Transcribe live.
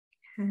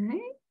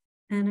Okay,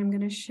 and I'm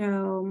going to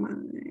show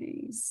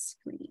my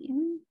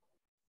screen.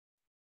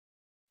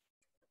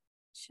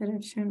 Should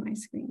have shown my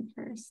screen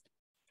first.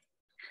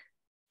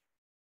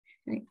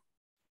 Great.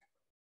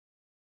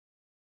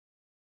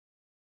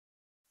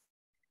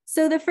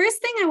 So the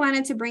first thing I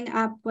wanted to bring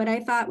up, what I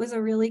thought was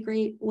a really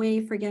great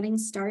way for getting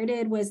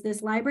started, was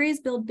this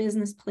Libraries Build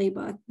Business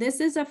Playbook. This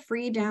is a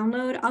free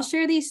download. I'll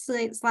share these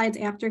slides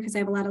after because I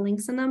have a lot of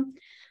links in them.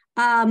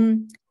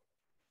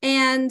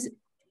 And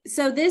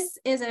so this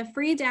is a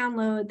free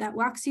download that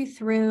walks you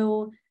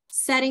through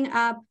setting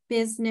up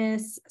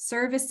business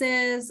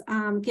services,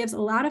 gives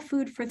a lot of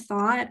food for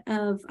thought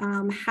of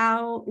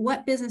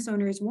what business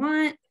owners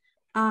want,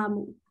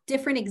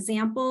 different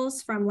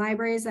examples from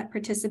libraries that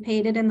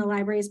participated in the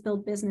Libraries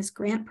Build Business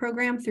Grant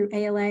Program through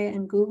ALA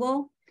and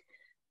Google.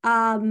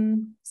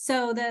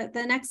 So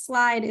the next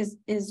slide is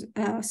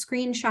a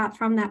screenshot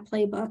from that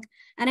playbook.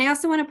 And I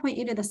also want to point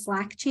you to the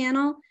Slack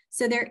channel.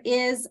 So there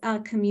is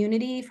a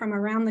community from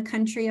around the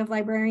country of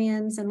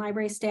librarians and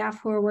library staff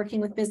who are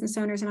working with business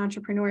owners and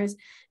entrepreneurs.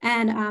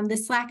 And the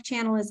Slack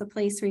channel is a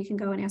place where you can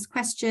go and ask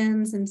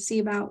questions and see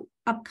about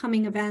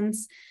upcoming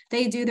events.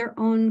 They do their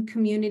own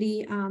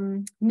community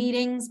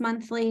meetings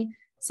monthly.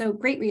 So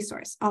great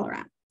resource all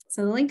around.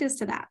 So the link is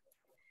to that.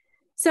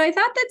 So I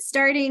thought that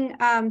starting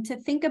to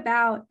think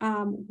about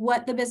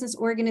what the business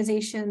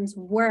organizations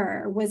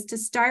was to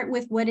start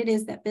with what it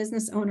is that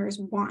business owners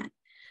want.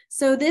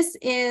 So this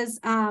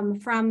is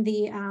from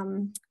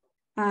the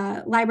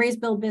Libraries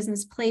Build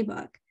Business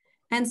Playbook.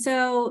 And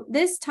so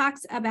this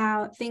talks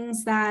about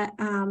things that,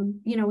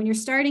 when you're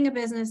starting a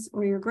business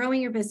or you're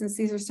growing your business,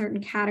 these are certain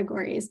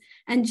categories.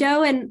 And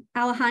Joe and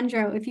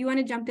Alejandro, if you want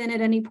to jump in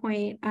at any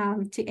point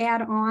to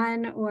add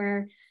on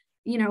or,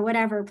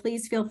 whatever,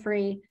 please feel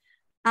free.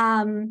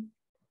 So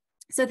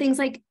things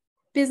like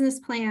business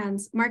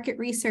plans, market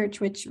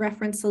research, which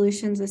Reference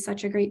Solutions is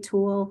such a great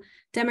tool,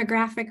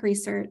 demographic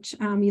research,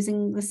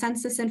 using the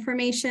census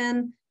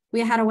information. We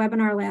had a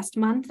webinar last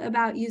month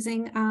about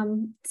using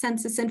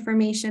census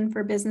information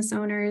for business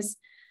owners,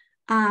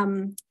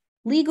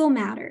 legal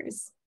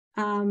matters,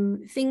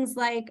 things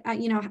like,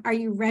 are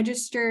you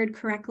registered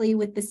correctly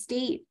with the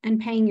state and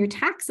paying your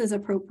taxes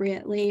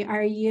appropriately?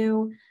 Are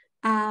you,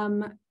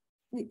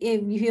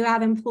 if you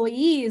have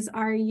employees,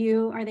 are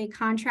they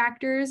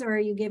contractors, or are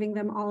you giving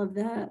them all of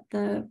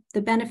the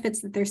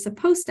benefits that they're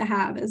supposed to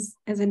have as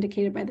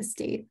indicated by the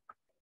state?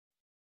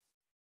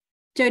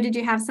 Joe, did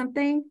you have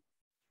something?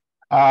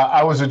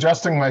 I was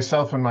adjusting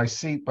myself in my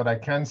seat, but I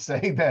can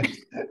say that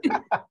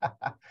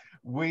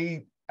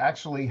we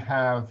actually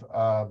have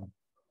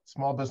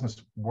small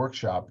business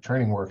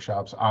training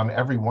workshops on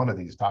every one of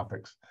these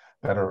topics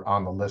that are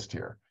on the list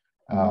here.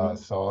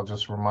 So I'll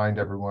just remind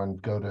everyone,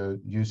 go to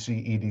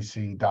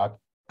ucedc.com,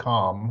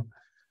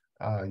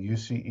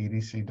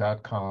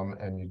 ucedc.com,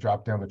 and you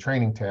drop down the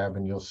training tab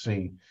and you'll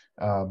see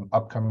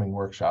upcoming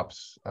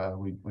workshops.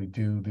 We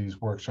do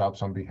these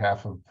workshops on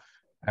behalf of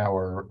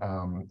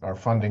our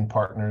funding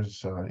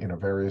partners,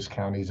 various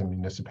counties and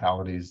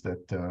municipalities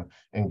that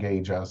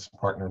engage us,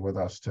 partner with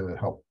us to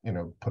help,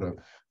 put a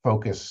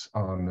focus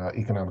on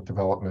economic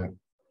development,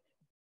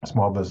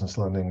 small business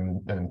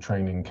lending and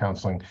training and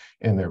counseling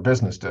in their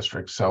business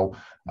districts. So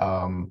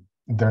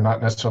they're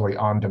not necessarily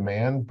on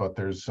demand, but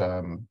there's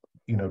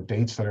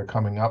dates that are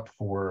coming up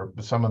for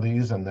some of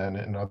these. And then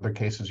in other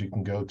cases, you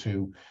can go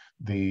to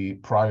the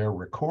prior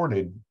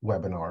recorded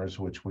webinars,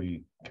 which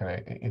we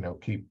can,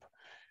 keep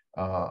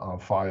on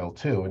file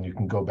too. And you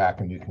can go back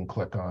and you can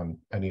click on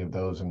any of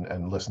those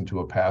and listen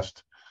to a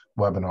past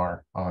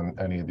webinar on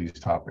any of these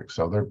topics.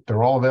 So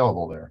they're all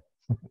available there.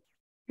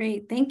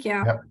 Great, thank you.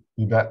 Yep,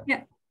 you bet.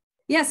 Yeah.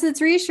 Yes,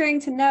 it's reassuring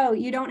to know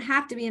you don't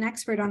have to be an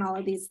expert on all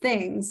of these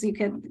things. You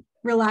could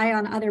rely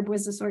on other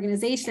business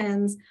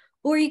organizations,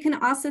 or you can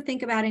also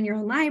think about in your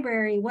own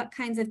library what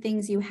kinds of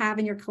things you have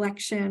in your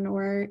collection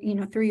or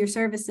through your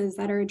services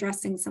that are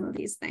addressing some of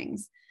these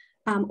things.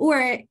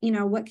 Or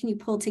what can you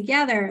pull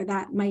together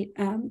that might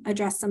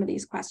address some of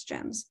these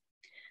questions.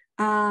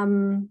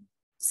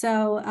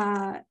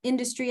 So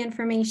industry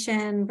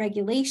information,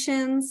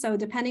 regulations. So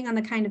depending on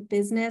the kind of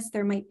business,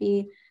 there might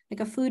be like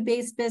a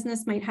food-based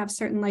business might have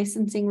certain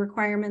licensing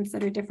requirements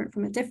that are different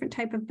from a different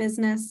type of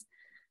business.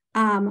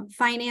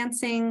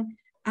 Financing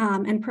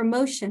and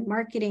promotion,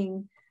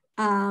 marketing,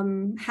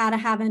 how to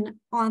have a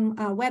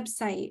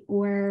website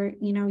or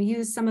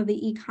use some of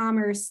the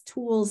e-commerce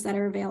tools that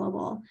are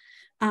available.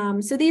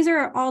 So these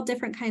are all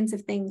different kinds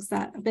of things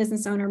that a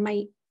business owner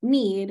might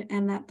need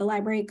and that the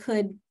library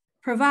could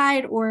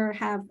provide or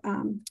have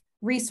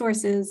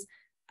resources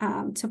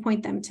to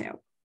point them to.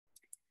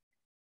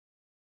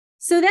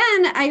 So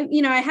then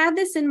I had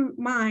this in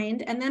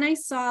mind, and then I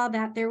saw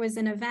that there was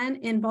an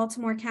event in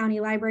Baltimore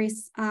County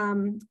Libraries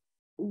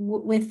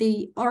with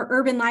our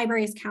Urban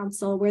Libraries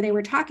Council, where they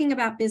were talking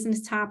about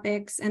business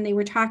topics, and they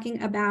were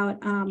talking about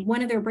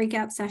one of their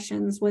breakout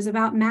sessions was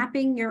about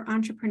mapping your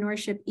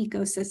entrepreneurship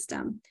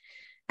ecosystem.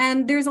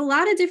 And there's a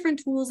lot of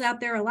different tools out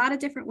there, a lot of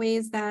different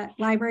ways that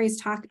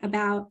libraries talk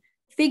about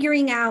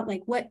figuring out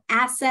like what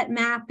asset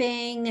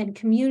mapping and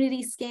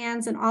community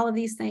scans and all of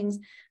these things.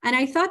 And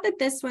I thought that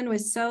this one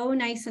was so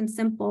nice and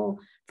simple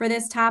for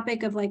this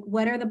topic of like,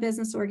 what are the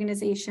business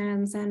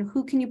organizations and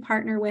who can you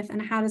partner with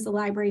and how does the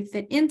library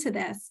fit into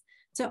this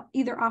to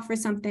either offer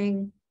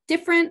something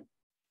different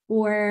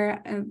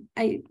or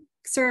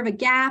serve a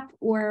gap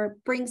or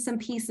bring some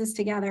pieces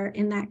together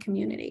in that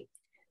community.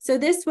 So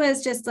this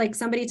was just like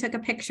somebody took a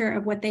picture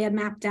of what they had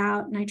mapped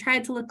out, and I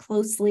tried to look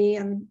closely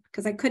and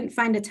because I couldn't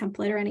find a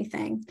template or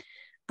anything.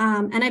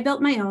 And I built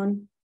my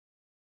own.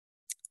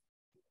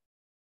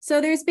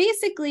 So there's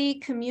basically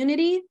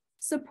community,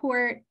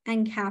 support,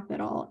 and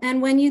capital.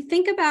 And when you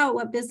think about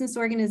what business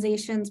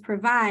organizations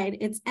provide,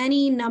 it's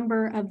any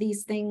number of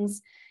these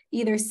things,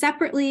 either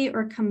separately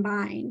or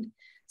combined.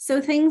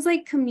 So things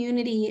like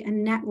community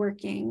and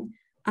networking,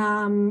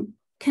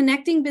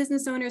 connecting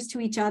business owners to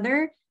each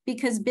other,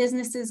 because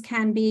businesses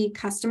can be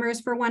customers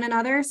for one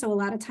another. So a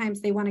lot of times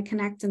they want to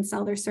connect and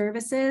sell their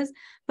services,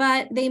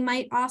 but they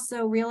might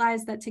also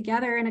realize that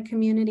together in a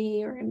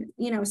community or in,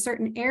 a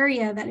certain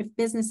area, that if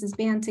businesses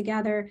band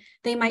together,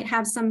 they might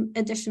have some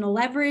additional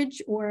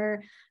leverage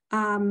or,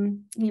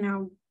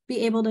 be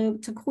able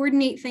to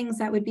coordinate things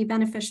that would be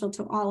beneficial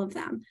to all of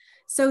them.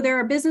 So there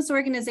are business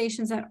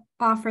organizations that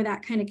offer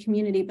that kind of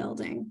community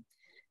building.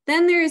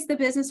 Then there's the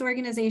business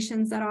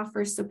organizations that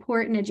offer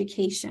support and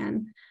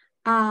education.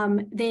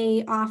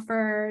 They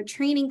offer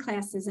training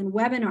classes and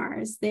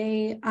webinars.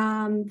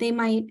 They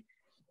might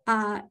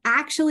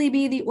actually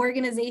be the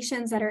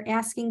organizations that are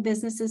asking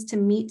businesses to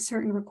meet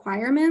certain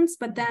requirements,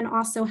 but then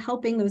also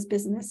helping those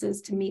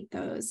businesses to meet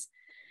those.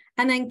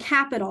 And then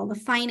capital, the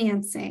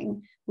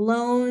financing,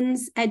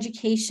 loans,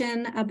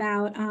 education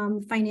about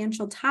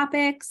financial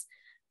topics,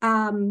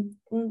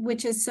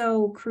 which is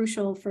so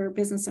crucial for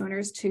business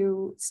owners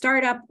to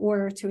start up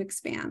or to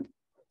expand.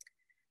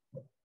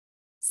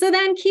 So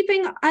then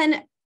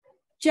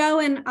Joe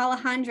and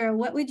Alejandro,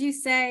 what would you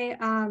say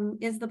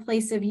is the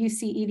place of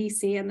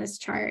UC-EDC in this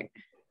chart?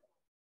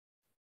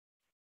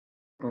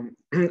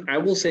 I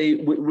will say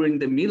we're in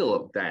the middle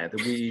of that.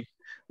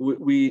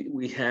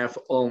 We have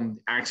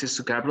access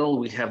to capital.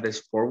 We have the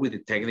support with the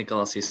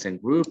technical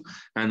assistant group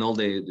and all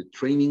the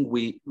training.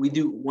 We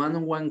do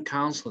one-on-one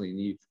counseling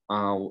if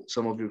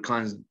some of your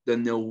clients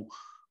don't know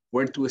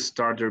where to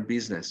start their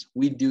business.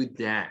 We do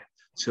that.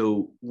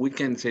 So we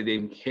can say to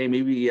them, hey,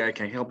 maybe I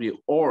can help you.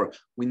 Or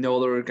we know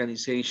other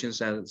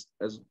organizations as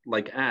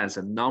like us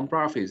and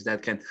nonprofits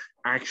that can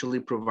actually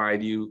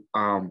provide you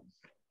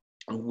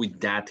with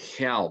that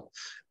help.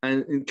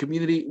 And in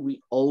community,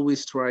 we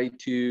always try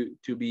to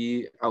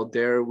be out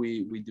there.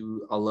 We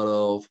do a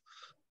lot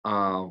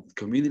of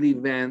community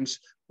events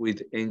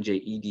with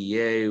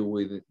NJEDA,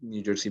 with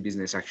New Jersey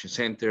Business Action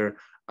Center,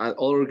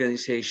 all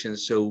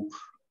organizations. So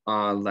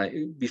like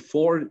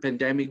before the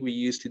pandemic, we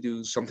used to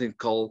do something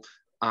called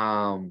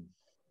that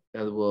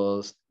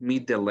was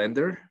Meet the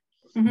Lender.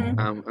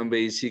 Mm-hmm. And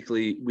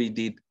basically we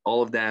did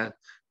all of that,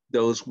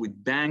 those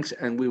with banks,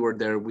 and we were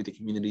there with the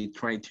community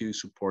trying to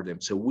support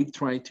them. So we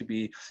try to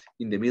be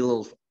in the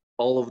middle of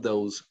all of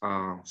those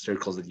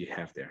circles that you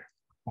have there.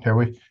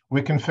 Okay,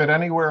 we can fit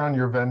anywhere on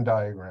your Venn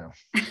diagram.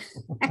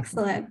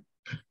 Excellent.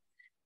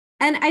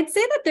 And I'd say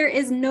that there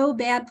is no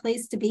bad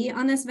place to be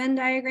on this Venn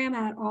diagram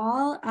at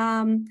all.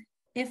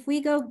 If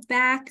we go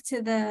back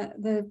to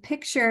the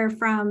picture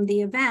from the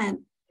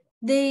event,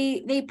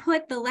 they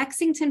put the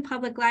Lexington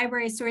Public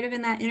Library sort of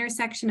in that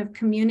intersection of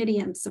community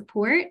and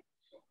support.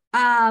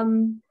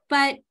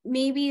 But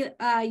maybe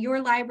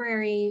your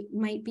library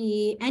might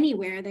be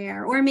anywhere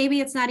there, or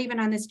maybe it's not even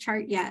on this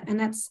chart yet. And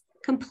that's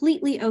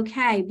completely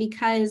okay,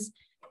 because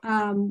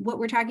what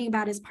we're talking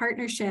about is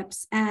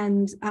partnerships,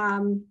 and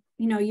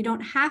you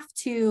don't have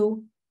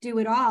to do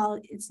it all.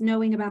 It's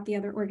knowing about the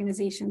other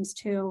organizations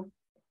too.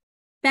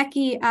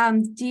 Becky,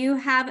 do you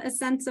have a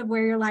sense of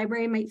where your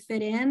library might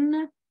fit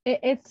in?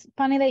 It's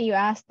funny that you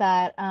asked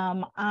that.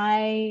 I'm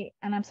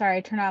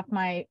sorry,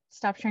 I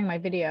stopped sharing my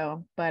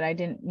video, but I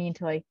didn't mean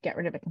to like get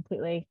rid of it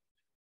completely.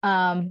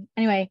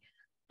 Anyway,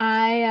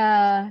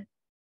 I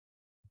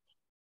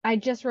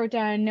just wrote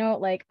down a note,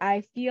 like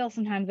I feel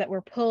sometimes that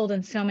we're pulled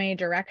in so many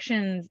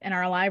directions in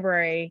our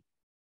library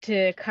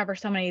to cover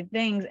so many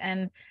things.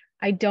 And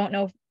I don't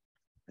know,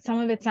 some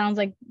of it sounds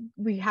like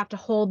we have to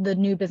hold the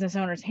new business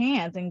owners'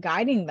 hands and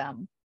guiding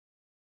them.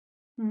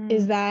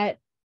 Is that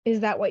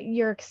what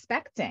you're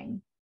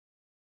expecting?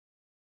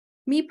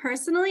 Me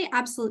personally,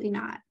 absolutely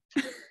not.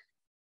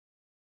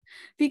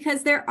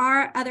 Because there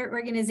are other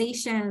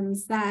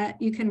organizations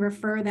that you can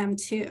refer them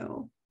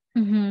to.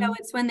 Mm-hmm. So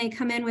it's when they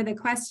come in with a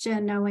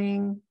question,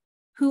 knowing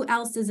who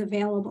else is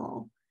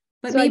available.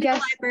 But so maybe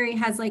the library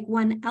has like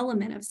one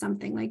element of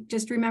something, like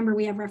just remember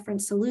we have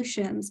reference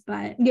solutions,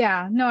 but.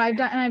 Yeah, no, I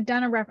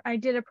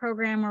did a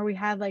program where we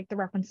had like the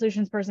reference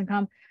solutions person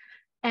come,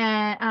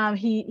 and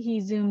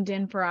he zoomed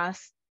in for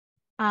us.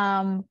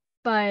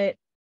 But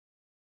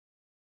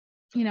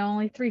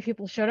only 3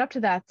 people showed up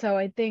to that. So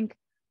I think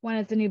when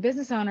it's a new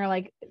business owner,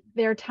 like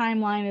their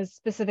timeline is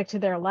specific to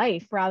their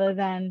life rather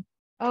than,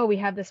 oh, we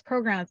have this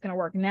program that's going to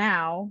work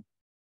now.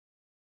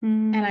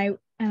 And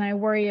I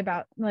worry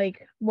about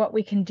like what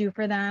we can do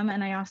for them.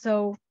 And I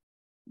also,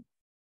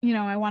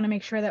 I want to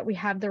make sure that we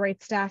have the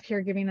right staff here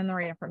giving them the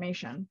right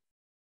information.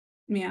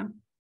 Yeah.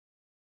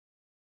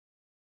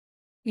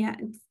 Yeah,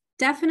 it's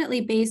definitely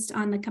based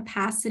on the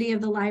capacity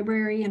of the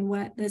library and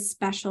what the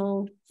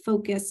special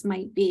focus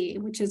might be,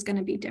 which is going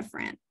to be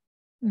different.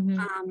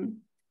 Mm-hmm.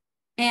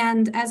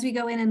 And as we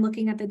go in and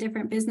looking at the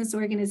different business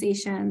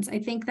organizations, I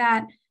think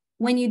that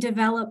when you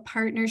develop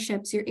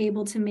partnerships, you're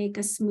able to make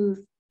a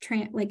smooth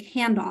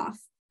handoff,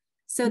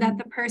 so that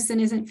the person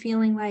isn't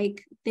feeling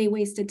like they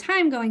wasted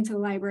time going to the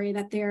library,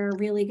 that they're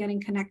really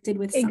getting connected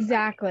with somebody.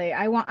 Exactly.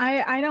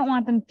 I don't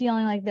want them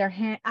feeling like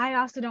I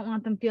also don't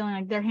want them feeling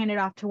like they're handed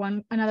off to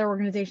another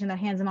organization that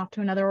hands them off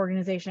to another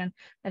organization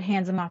that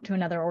hands them off to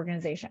another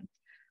organization.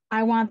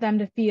 I want them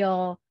to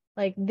feel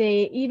like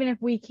even if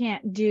we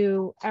can't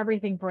do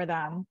everything for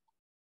them,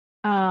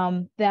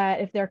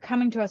 that if they're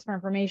coming to us for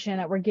information,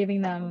 that we're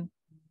giving them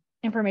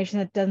information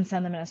that doesn't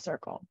send them in a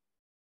circle.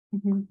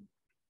 Mm-hmm.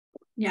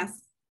 Yes.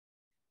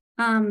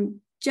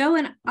 Joe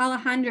and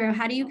Alejandro,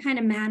 how do you kind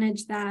of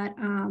manage that,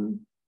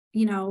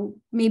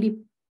 maybe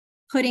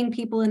putting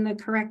people in the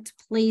correct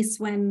place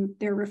when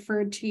they're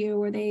referred to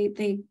you, or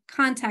they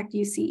contact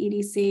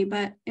UC-EDC,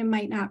 but it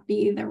might not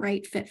be the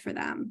right fit for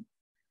them?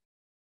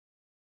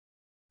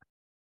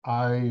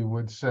 I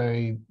would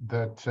say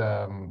that,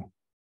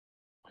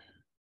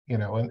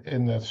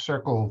 in the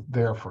circle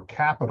there for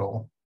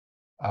capital,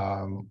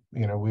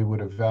 we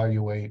would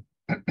evaluate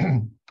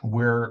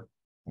where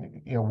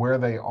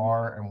they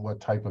are and what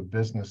type of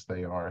business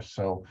they are.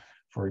 So,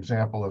 for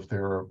example, if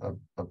they're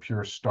a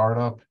pure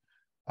startup,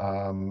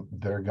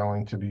 they're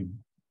going to be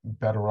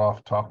better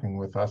off talking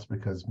with us,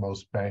 because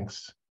most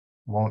banks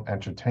won't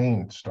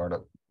entertain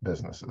startup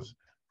businesses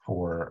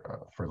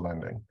for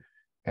lending.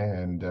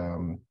 And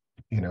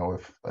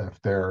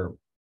if they're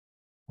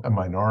a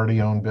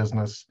minority-owned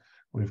business,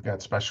 we've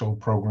got special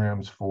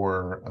programs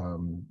for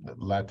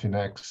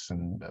Latinx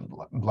and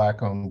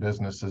Black-owned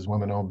businesses,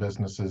 women-owned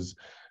businesses,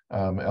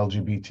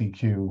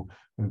 LGBTQ.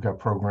 We've got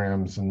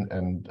programs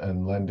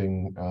and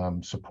lending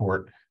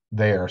support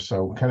there.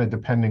 So kind of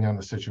depending on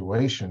the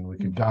situation, we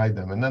could guide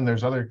them. And then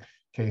there's other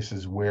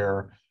cases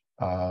where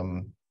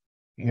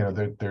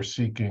they're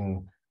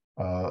seeking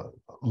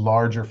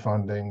larger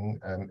funding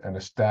and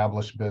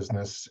established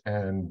business,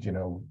 and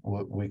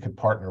we could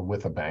partner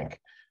with a bank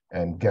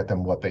and get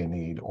them what they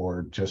need,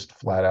 or just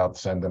flat out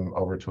send them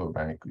over to a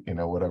bank,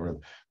 whatever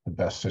the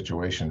best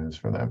situation is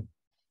for them.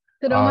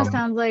 It almost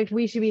sounds like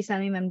we should be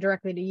sending them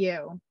directly to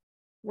you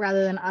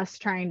rather than us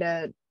trying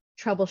to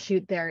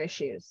troubleshoot their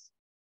issues.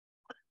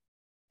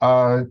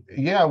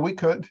 Yeah, we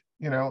could.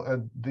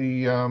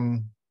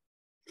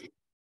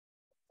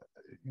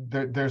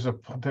 There's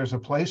a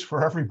place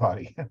for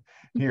everybody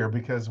here,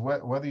 because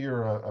whether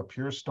you're a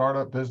pure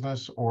startup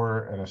business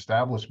or an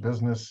established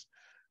business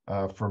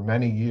for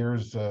many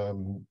years,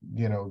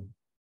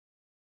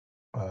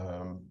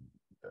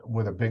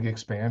 with a big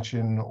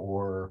expansion,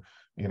 or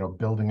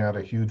building out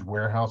a huge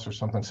warehouse or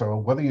something. So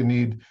whether you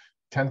need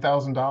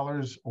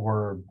 $10,000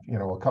 or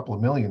a couple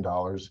of $1 million,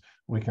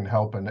 we can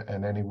help and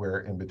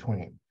anywhere in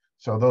between.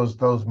 So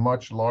those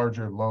much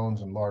larger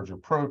loans and larger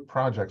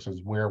projects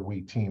is where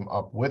we team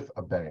up with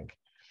a bank.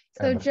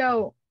 So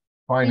Joe,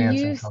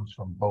 financing comes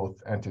from both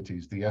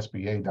entities, the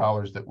SBA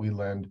dollars that we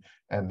lend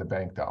and the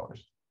bank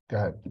dollars. Go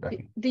ahead,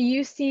 Becky. The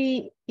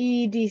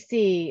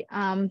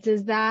UC-EDC,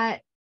 does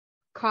that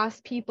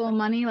cost people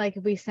money? Like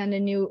if we send a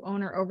new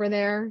owner over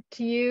there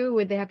to you,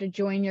 would they have to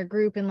join your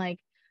group and like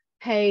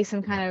pay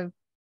some kind of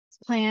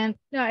plan?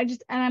 No, and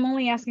I'm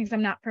only asking because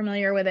I'm not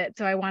familiar with it,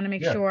 so I want to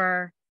make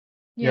sure.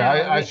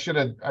 I should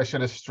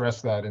have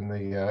stressed that in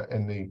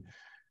the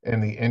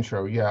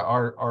intro. Yeah,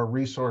 our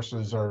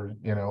resources are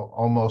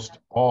almost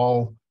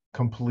all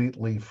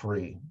completely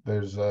free.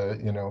 There's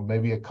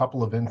maybe a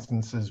couple of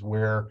instances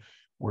where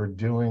we're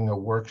doing a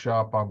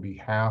workshop on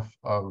behalf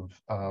of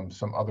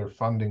some other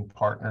funding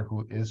partner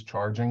who is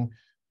charging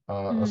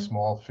a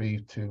small fee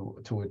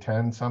to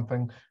attend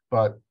something.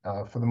 But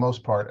for the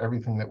most part,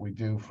 everything that we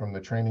do, from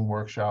the training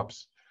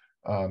workshops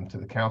to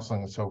the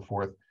counseling and so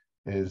forth,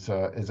 is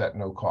at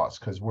no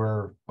cost, because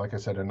we're, like I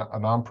said, a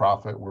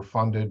nonprofit. We're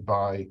funded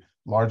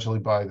largely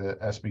by the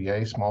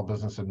SBA, Small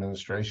Business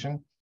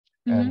Administration,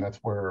 and that's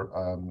where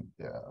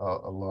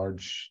a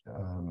large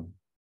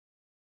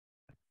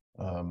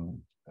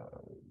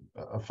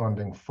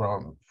funding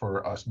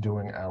for us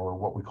doing our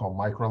what we call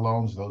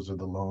microloans. Those are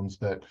the loans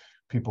that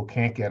people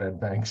can't get at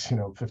banks,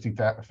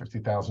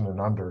 50,000 and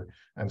under,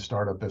 and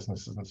startup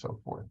businesses and so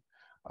forth.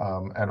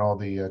 And all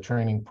the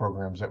training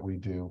programs that we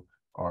do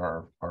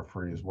are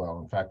free as well.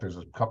 In fact, there's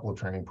a couple of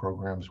training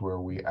programs where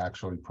we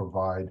actually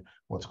provide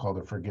what's called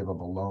a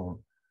forgivable loan.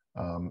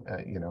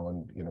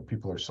 And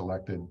people are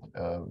selected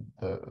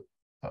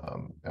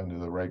under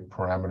the right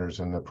parameters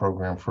in the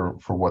program for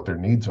what their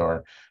needs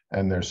are,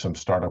 and there's some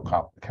startup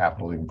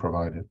capital being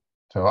provided.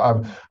 So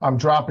I'm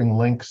dropping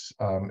links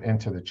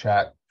into the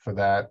chat for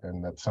that,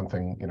 and that's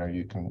something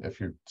you can, if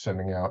you're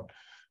sending out.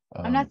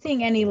 I'm not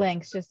seeing any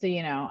links, just so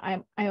you know.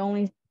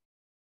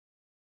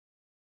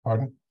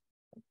 Pardon?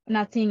 I'm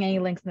not seeing any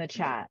links in the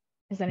chat.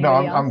 Is No,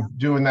 anybody else? I'm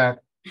doing that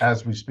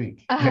as we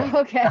speak. Oh, Yeah.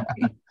 okay.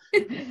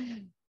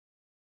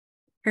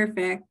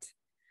 Perfect.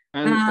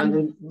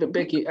 And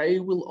Becky, I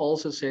will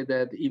also say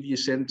that if you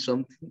send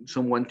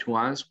someone to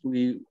us,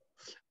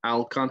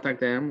 I'll contact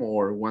them,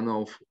 or one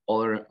of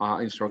other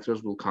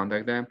instructors will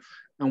contact them,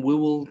 and we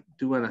will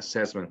do an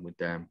assessment with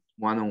them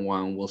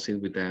one-on-one. We'll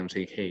sit with them,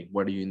 say, hey,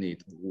 what do you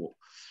need?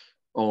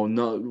 Or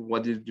no,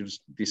 what is your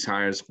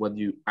desires, what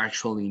you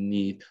actually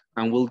need,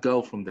 and we'll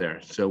go from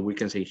there. So we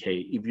can say,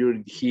 hey, if you're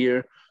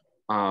here,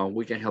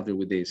 we can help you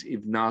with this.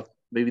 If not,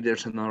 maybe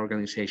there's another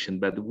organization,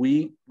 but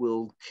we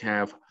will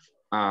have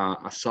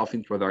a soft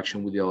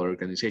introduction with the other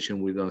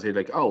organization. We don't say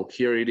like, oh,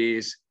 here it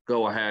is,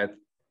 go ahead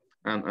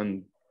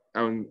and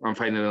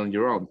find it on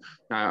your own.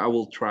 I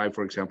will try,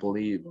 for example,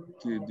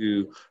 to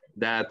do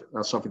that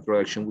soft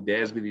introduction with the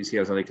SBDC. I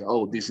was like,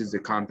 oh, this is the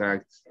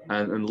contact,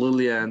 and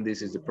Lillian,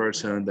 this is the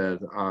person that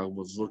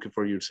was looking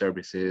for your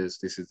services.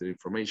 This is the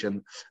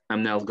information,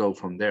 and I'll go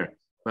from there.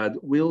 But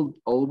we'll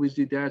always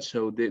do that,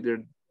 so they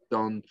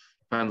don't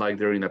find like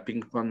they're in a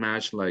ping pong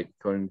match, like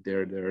going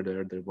there,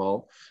 the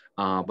ball.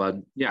 But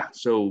yeah,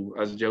 so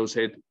as Joe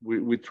said,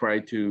 we try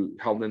to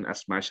help them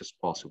as much as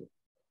possible.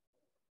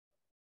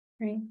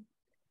 Great.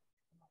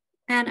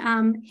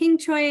 And Hing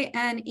Choi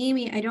and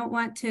Amy, I don't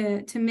want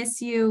to miss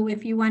you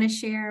if you want to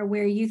share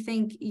where you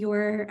think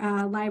your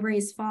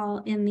libraries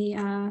fall in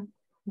the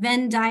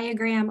Venn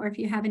diagram, or if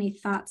you have any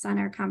thoughts on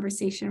our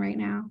conversation right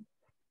now.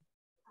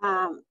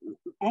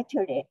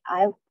 Actually,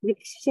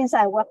 since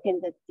I work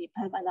in the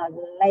Department of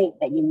Labor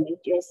in New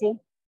Jersey,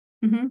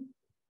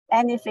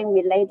 anything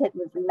related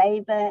with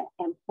labor,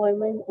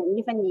 employment, and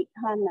even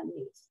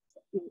economies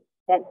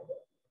that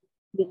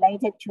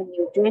related to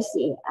New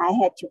Jersey, I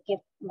had to give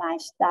my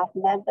staff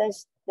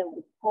members the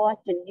report,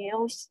 the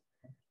news,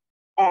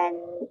 and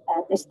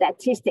the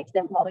statistics,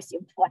 the most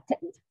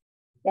important,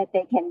 that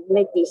they can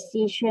make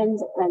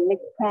decisions and make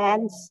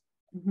plans.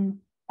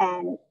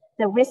 And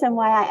the reason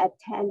why I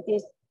attend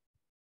this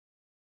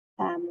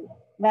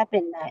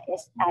webinar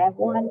is I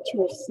want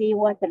to see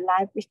what the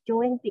library is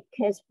doing,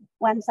 because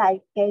once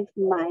I gave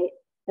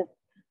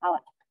our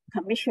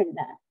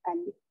commissioner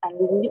a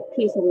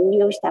piece of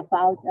news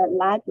about the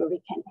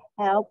library can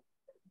help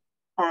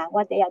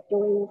what they are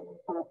doing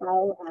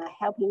about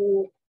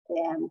helping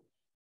them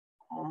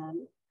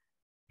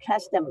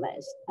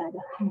customers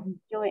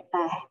doing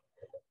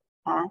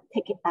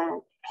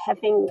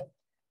having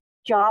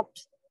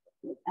jobs,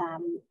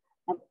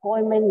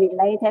 employment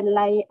related,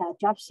 like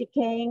job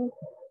seeking,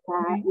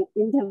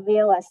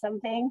 interview or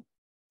something.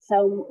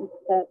 So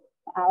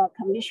our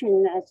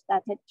commissioner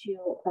started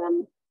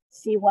to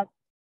see what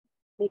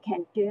we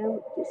can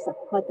do to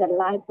support the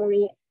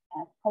library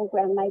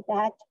program like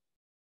that.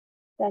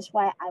 That's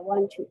why I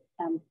want to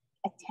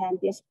attend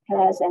this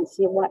class and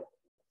see what's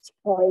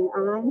going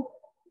on,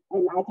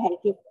 and I can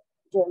give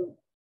them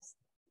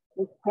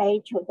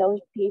pray to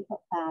those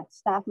people,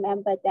 staff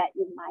members that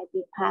in my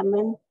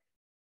department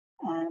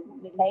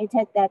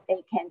related, that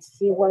they can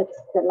see what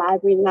the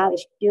library now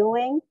is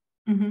doing,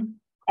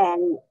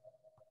 and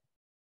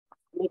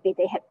maybe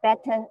they have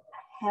better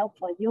help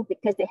for you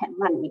because they have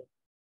money.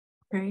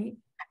 Right.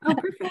 Oh,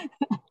 perfect.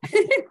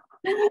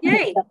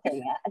 Yay.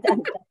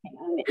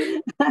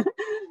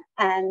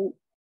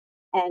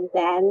 And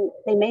then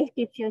they may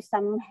give you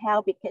some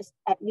help, because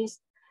at least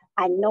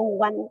I know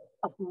one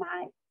of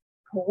my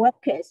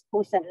coworkers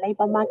who's a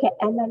labor market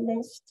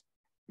analyst.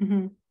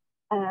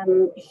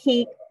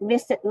 He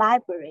visits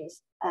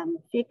libraries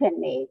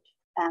frequently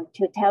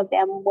to tell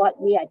them what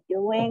we are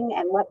doing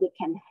and what we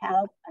can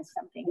help, or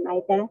something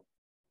like that.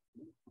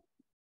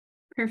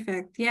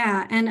 Perfect.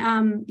 Yeah.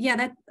 And yeah,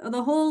 that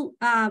the whole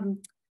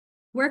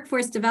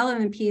workforce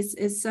development piece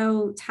is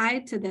so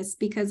tied to this,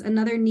 because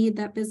another need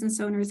that business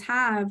owners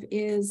have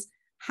is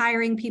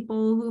hiring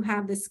people who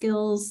have the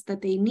skills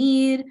that they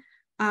need,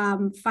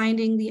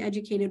 finding the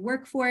educated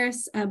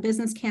workforce. A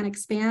business can't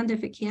expand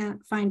if it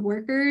can't find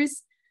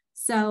workers.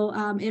 So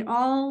it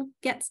all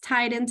gets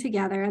tied in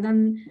together. And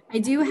then I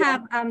do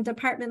have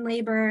Department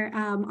Labor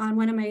on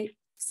one of my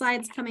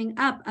slides coming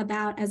up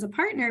about as a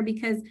partner,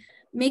 because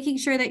making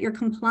sure that you're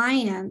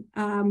compliant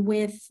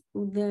with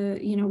the,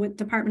 what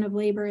Department of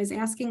Labor is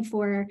asking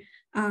for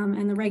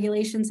and the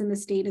regulations in the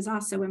state is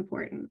also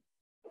important.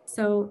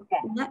 So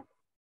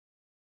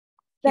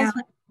that's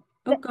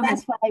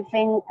why I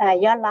think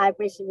your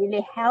library is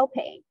really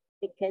helping,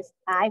 because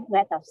I've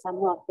read of some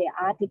of the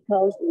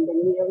articles in the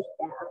news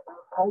that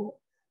how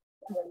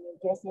the New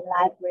Jersey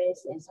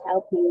libraries is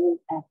helping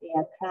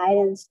their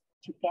clients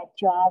to get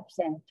jobs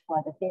and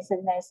for the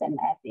business and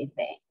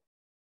everything.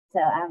 So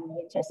I'm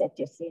interested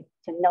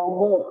to know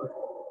more.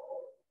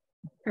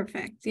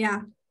 Perfect.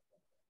 Yeah.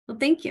 Well,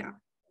 thank you.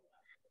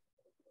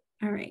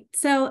 All right.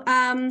 So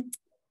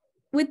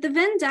with the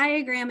Venn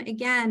diagram,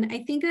 again, I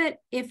think that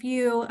if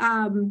you,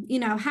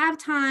 have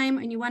time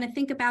and you want to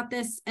think about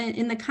this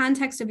in the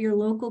context of your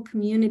local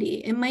community,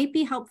 it might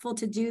be helpful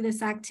to do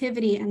this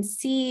activity and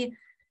see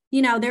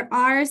you know,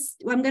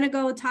 I'm going to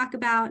go talk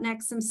about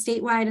next some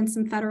statewide and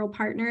some federal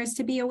partners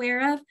to be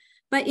aware of.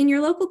 But in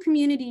your local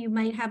community, you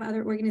might have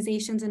other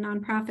organizations and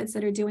nonprofits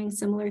that are doing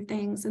similar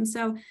things. And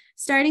so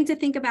starting to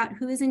think about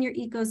who is in your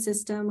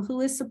ecosystem,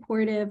 who is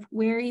supportive,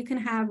 where you can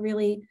have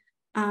really,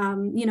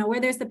 you know, where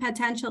there's the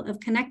potential of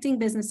connecting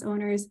business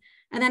owners.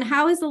 And then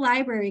how is the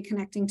library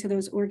connecting to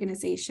those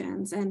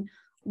organizations? And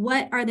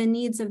what are the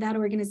needs of that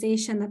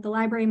organization that the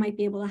library might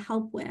be able to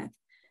help with?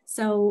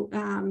 So,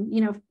 you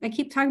know, I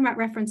keep talking about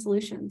reference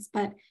solutions,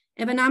 but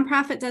if a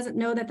nonprofit doesn't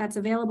know that that's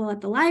available at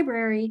the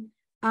library,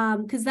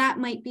 because that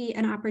might be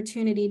an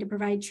opportunity to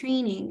provide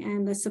training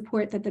and the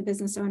support that the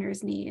business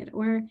owners need.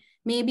 Or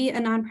maybe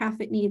a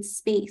nonprofit needs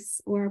space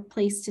or a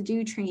place to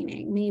do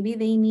training. Maybe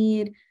they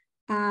need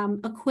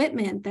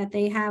equipment that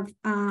they have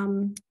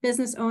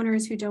business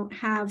owners who don't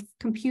have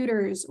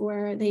computers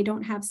or they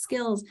don't have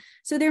skills.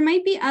 So there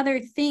might be other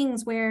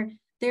things where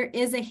there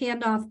is a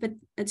handoff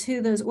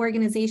to those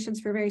organizations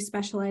for very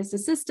specialized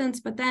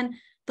assistance, but then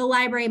the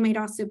library might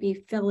also be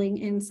filling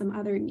in some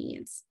other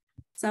needs.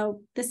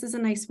 So this is a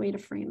nice way to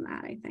frame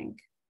that, I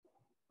think.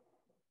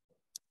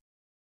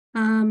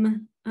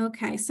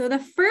 Okay, so the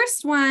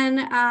first one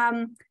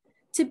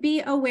to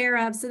be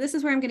aware of, so this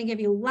is where I'm going to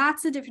give you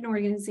lots of different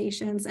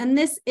organizations, and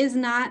this is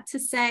not to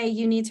say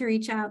you need to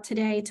reach out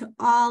today to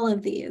all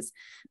of these.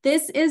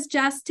 This is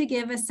just to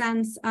give a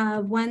sense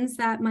of ones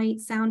that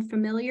might sound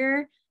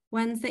familiar,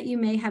 ones that you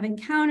may have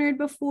encountered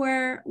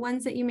before,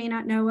 ones that you may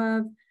not know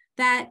of,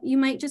 that you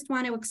might just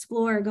want to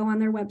explore, go on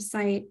their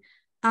website.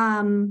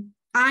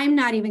 I'm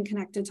not even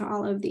connected to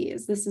all of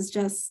these. This is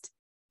just,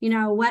 you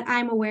know, what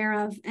I'm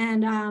aware of.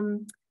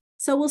 And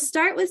so we'll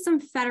start with some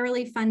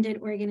federally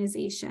funded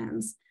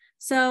organizations.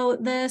 So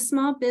the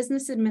Small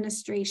Business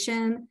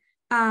Administration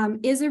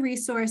is a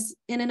resource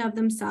in and of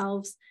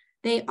themselves.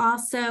 They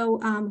also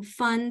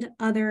fund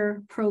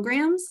other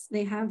programs.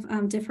 They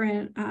have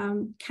different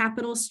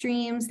capital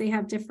streams. They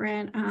have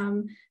different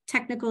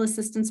technical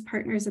assistance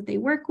partners that they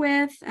work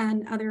with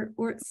and other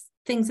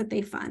things that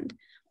they fund.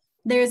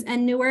 There's a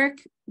Newark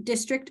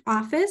district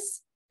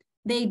office.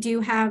 They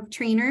do have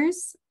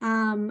trainers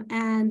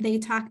and they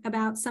talk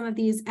about some of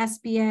these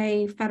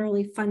SBA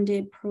federally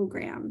funded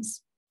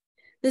programs.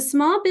 The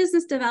small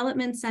business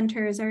development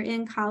centers are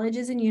in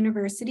colleges and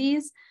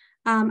universities.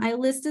 I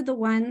listed the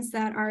ones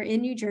that are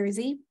in New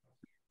Jersey.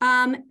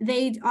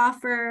 They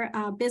offer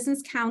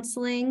business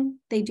counseling.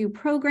 They do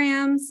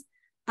programs.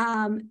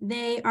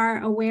 They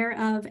are aware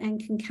of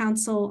and can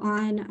counsel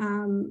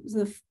on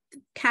the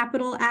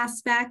capital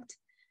aspect.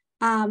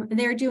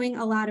 They're doing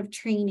a lot of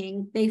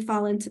training. They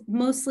fall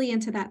mostly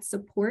into that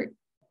support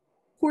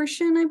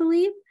portion, I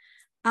believe,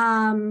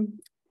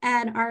 and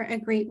are a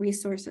great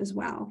resource as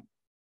well.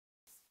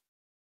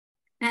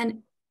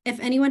 And if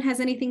anyone has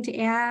anything to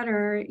add,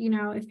 or, you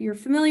know, if you're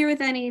familiar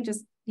with any,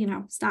 just, you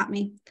know, stop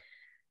me.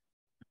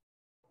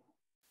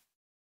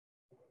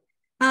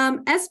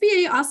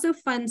 SBA also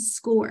funds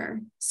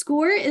SCORE.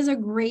 SCORE is a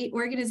great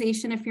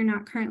organization if you're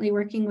not currently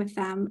working with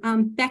them.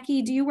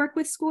 Becky, do you work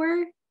with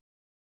SCORE?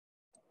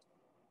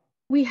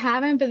 We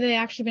haven't, but they've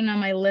actually been on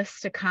my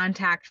list to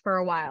contact for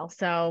a while.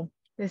 So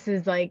this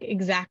is like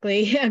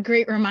exactly a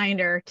great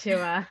reminder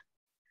to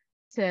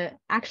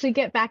actually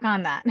get back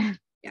on that.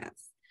 Yes.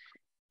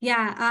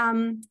 Yeah.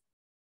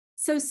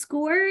 So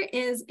SCORE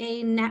is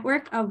a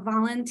network of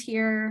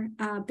volunteer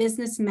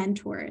business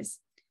mentors.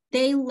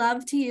 They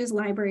love to use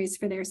libraries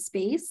for their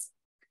space.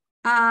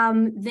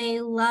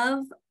 They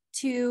love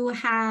to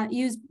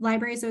use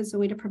libraries as a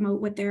way to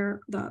promote what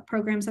the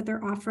programs that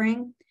they're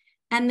offering.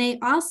 And they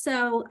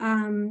also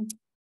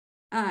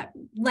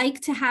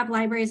like to have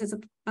libraries as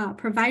a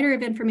provider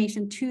of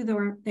information to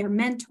their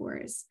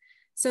mentors.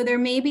 So there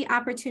may be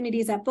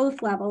opportunities at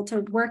both levels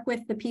to work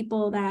with the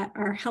people that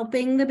are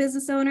helping the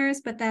business owners,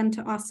 but then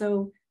to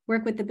also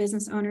work with the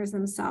business owners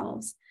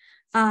themselves.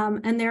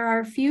 And there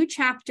are a few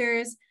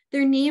chapters.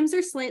 Their names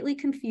are slightly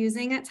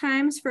confusing at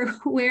times for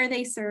where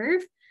they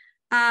serve,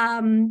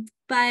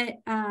 but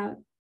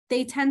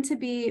they tend to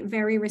be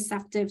very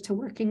receptive to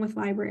working with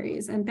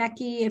libraries. And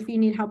Becky, if you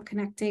need help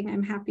connecting,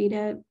 I'm happy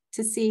to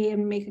see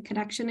and make a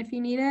connection if you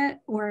need it.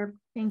 Or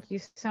thank you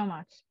so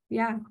much.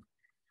 Yeah.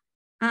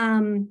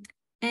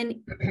 And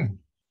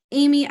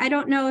Amy, I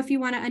don't know if you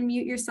want to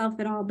unmute yourself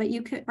at all, but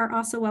you are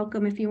also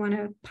welcome if you want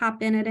to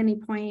pop in at any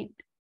point.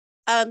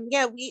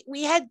 Yeah,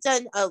 we had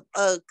done a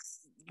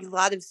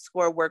lot of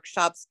SCORE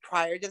workshops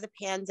prior to the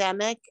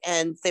pandemic,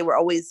 and they were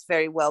always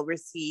very well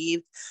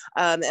received.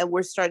 And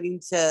we're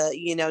starting to,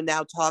 you know,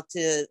 now talk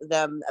to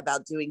them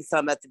about doing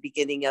some at the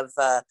beginning of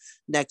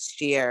next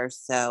year.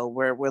 So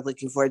we're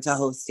looking forward to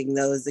hosting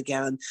those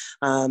again.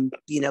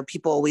 You know,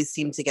 people always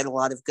seem to get a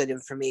lot of good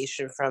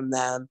information from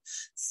them.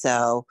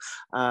 So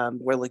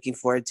we're looking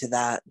forward to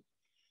that.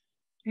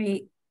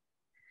 Great.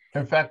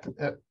 In fact,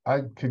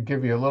 I could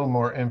give you a little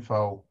more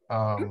info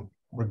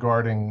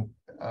regarding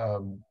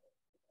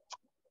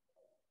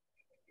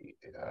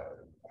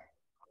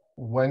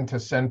when to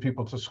send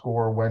people to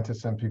SCORE, when to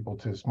send people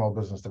to Small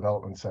Business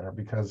Development Center,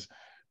 because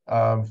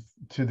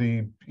To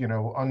the,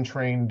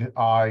 untrained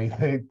eye,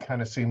 they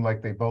kind of seem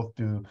like they both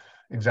do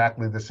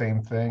exactly the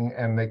same thing,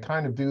 and they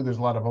kind of do. There's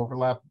a lot of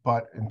overlap,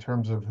 but in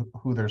terms of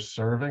who they're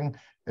serving,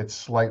 it's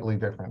slightly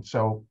different.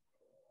 So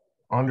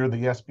under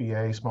the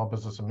SBA, Small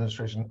Business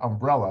Administration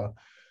umbrella,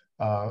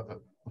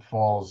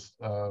 falls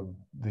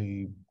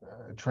the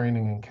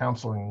training and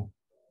counseling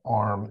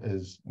arm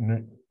is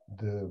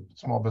the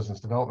Small Business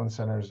Development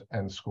Centers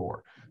and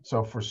SCORE.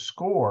 So for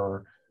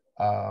SCORE,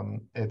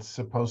 it's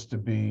supposed to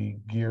be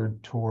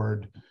geared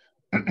toward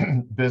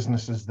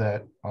businesses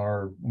that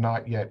are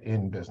not yet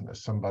in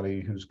business,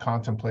 somebody who's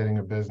contemplating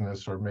a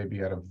business or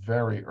maybe at a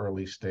very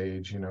early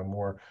stage,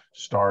 more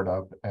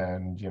startup,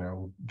 and,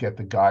 get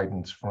the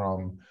guidance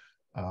from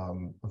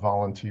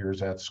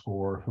volunteers at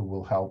SCORE who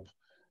will help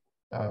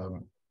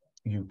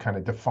you kind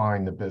of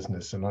define the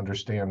business and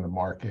understand the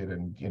market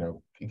and,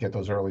 get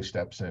those early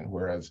steps in.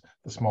 Whereas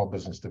the Small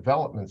Business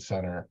Development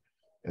Center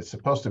is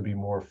supposed to be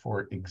more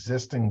for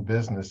existing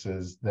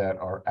businesses that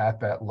are at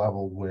that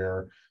level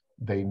where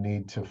they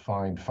need to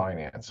find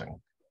financing.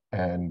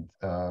 And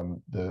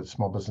the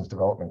small business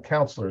development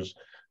counselors,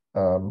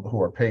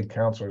 who are paid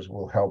counselors,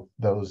 will help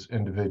those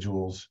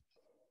individuals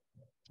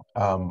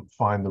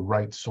find the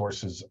right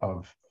sources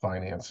of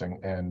financing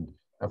and,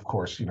 of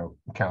course,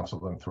 counsel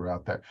them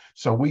throughout that.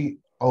 So we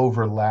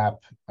overlap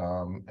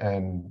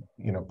and,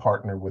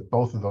 partner with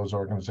both of those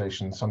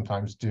organizations,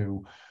 sometimes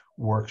do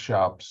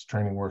workshops,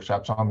 training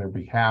workshops on their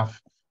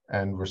behalf,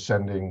 and we're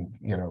sending,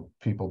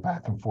 people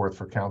back and forth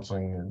for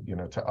counseling,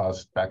 and, to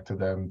us, back to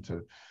them,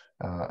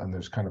 and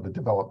there's kind of a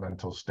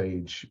developmental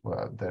stage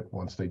that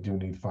once they do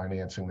need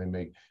financing, they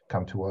may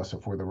come to us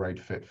if we're the right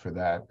fit for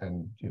that.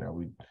 And,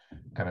 we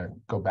kind of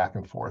go back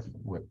and forth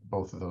with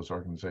both of those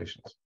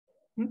organizations.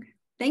 Okay.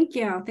 Thank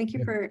you. Thank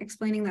you for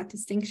explaining that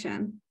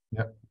distinction.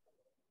 Yep.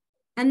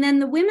 And then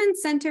the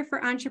Women's Center for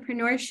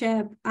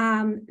Entrepreneurship,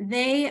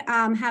 they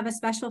have a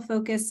special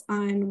focus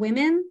on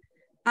women.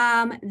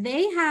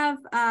 They have,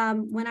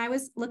 when I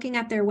was looking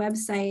at their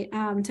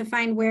website to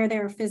find where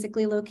they're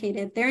physically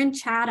located, they're in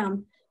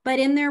Chatham, but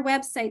in their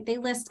website, they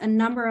list a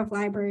number of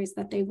libraries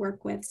that they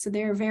work with. So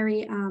they're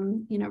very,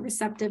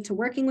 receptive to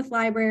working with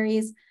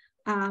libraries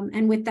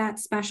and with that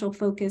special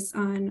focus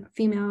on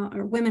female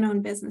or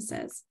women-owned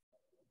businesses.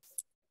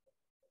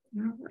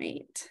 All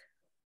right.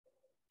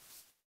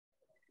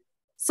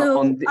 So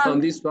on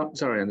this part,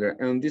 sorry, Andrea,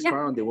 on this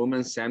part, on the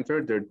Women's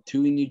Center, there are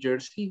two in New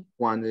Jersey.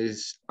 One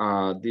is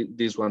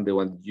this one, the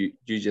one you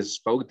just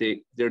spoke.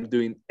 They're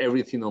doing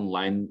everything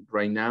online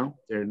right now.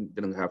 They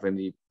don't have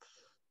any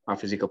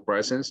physical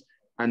presence.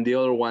 And the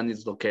other one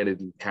is located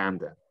in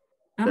Camden.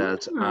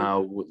 That's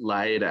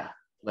Laida.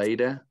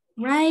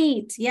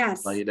 Right,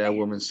 yes. Laida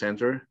Women's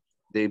Center.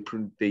 They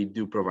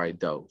do provide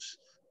those.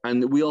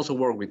 And we also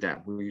work with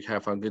them. We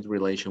have a good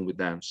relation with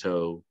them.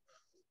 So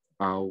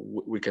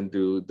we can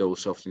do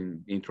those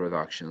often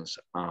introductions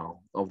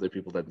of the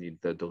people that need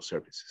those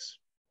services.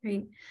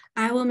 Great.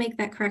 I will make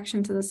that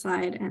correction to the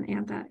slide and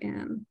add that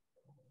in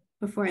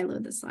before I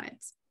load the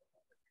slides.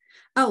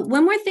 Oh,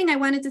 one more thing I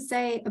wanted to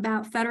say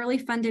about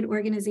federally funded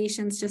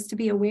organizations just to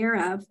be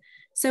aware of.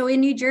 So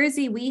in New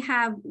Jersey, we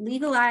have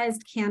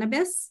legalized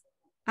cannabis.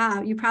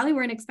 You probably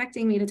weren't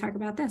expecting me to talk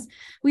about this.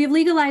 We have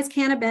legalized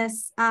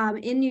cannabis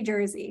in New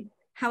Jersey.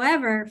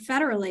 However,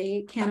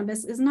 federally,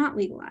 cannabis is not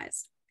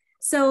legalized.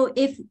 So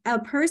if a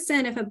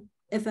person,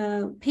 if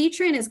a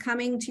patron is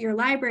coming to your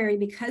library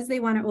because they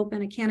want to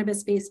open a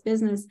cannabis-based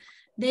business,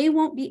 they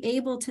won't be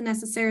able to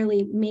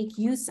necessarily make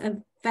use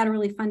of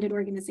federally funded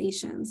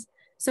organizations.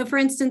 So for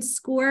instance,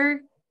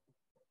 SCORE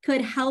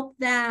could help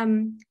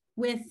them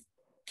with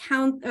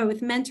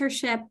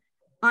mentorship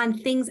on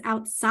things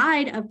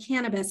outside of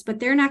cannabis, but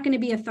they're not going to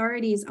be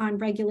authorities on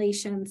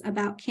regulations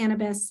about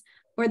cannabis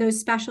or those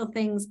special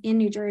things in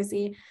New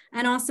Jersey.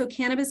 And also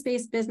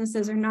cannabis-based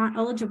businesses are not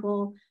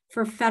eligible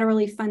for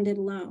federally funded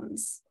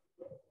loans.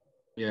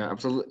 Yeah,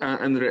 absolutely.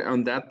 And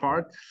on that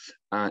part,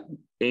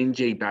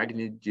 NJLibsGrowBiz,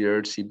 New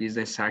Jersey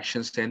Business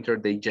Action Center,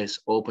 they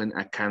just opened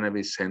a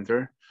cannabis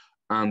center,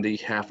 and they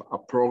have a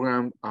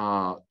program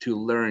to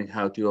learn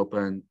how to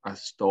open a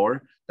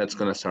store that's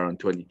going to start in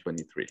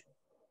 2023.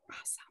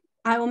 Awesome.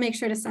 I will make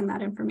sure to send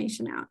that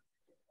information out.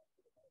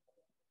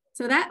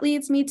 So that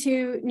leads me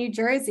to New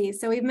Jersey.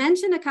 So we've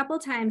mentioned a couple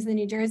of times the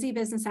New Jersey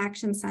Business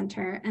Action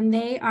Center, and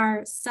they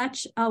are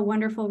such a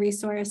wonderful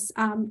resource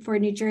for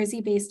New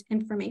Jersey-based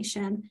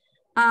information.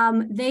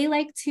 They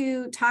like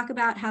to talk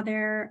about how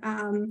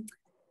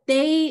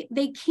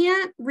they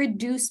can't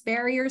reduce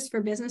barriers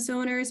for business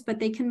owners, but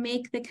they can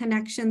make the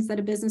connections that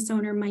a business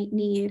owner might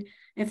need.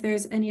 If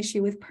there's an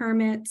issue with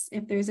permits,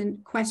 if there's a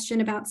question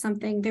about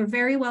something, they're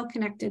very well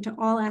connected to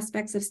all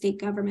aspects of state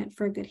government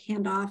for a good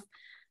handoff.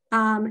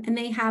 And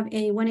they have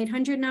a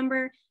 1-800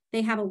 number.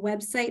 They have a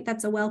website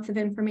that's a wealth of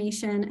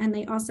information, and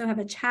they also have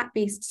a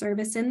chat-based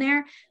service in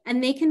there,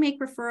 and they can make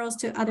referrals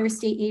to other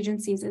state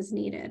agencies as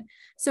needed.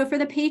 So for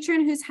the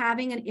patron who's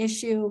having an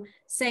issue,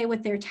 say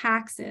with their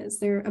taxes,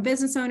 they're a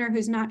business owner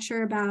who's not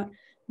sure about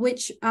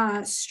which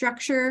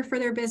structure for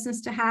their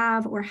business to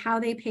have or how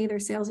they pay their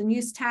sales and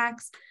use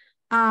tax,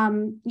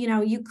 you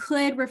know, you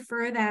could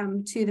refer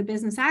them to the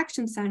Business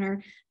Action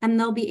Center and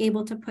they'll be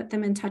able to put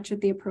them in touch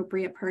with the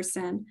appropriate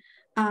person.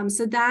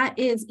 So that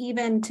is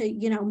even to,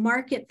 you know,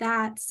 market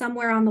that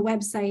somewhere on the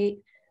website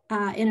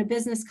in a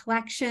business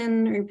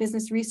collection or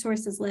business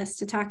resources list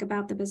to talk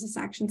about the Business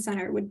Action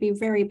Center would be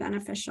very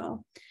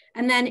beneficial.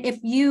 And then if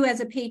you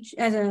as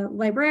a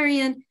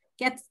librarian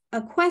gets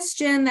a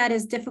question that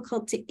is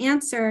difficult to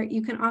answer,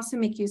 you can also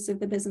make use of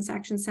the Business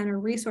Action Center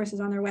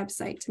resources on their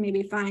website to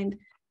maybe find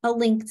a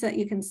link that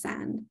you can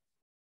send.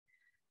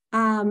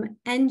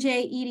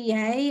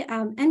 NJEDA,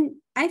 and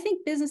I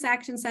think Business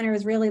Action Center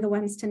is really the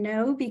ones to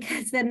know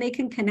because then they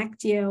can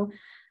connect you.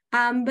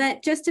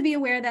 But just to be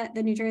aware that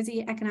the New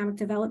Jersey Economic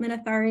Development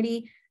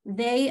Authority,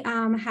 they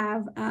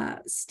have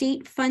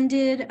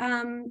state-funded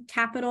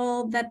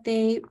capital that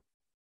they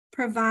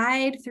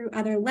provide through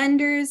other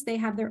lenders. They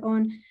have their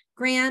own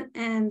grant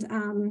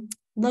and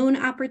loan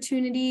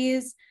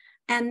opportunities,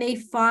 and they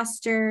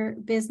foster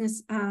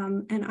business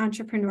and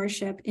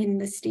entrepreneurship in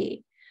the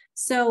state.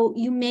 So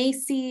you may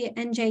see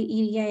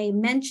NJEDA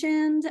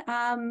mentioned,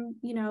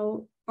 you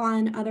know,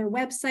 on other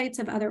websites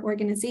of other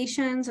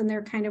organizations, and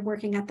they're kind of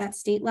working at that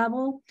state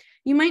level.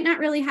 You might not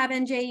really have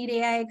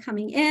NJEDA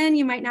coming in.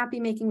 You might not be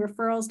making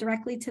referrals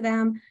directly to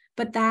them,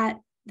 but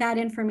that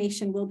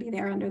information will be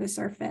there under the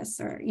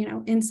surface or, you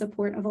know, in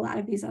support of a lot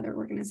of these other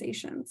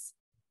organizations.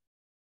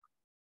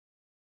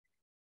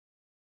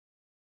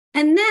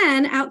 And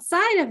then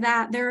outside of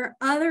that, there are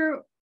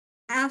other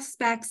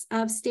aspects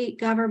of state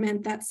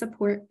government that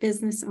support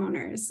business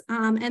owners.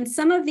 And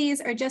some of these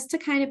are just to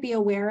kind of be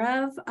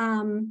aware of.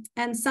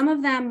 And some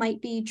of them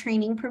might be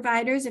training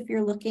providers if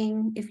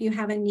you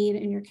have a need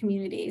in your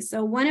community.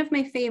 So one of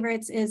my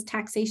favorites is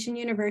Taxation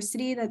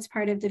University, that's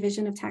part of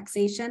Division of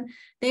Taxation.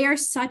 They are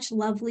such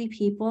lovely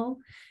people.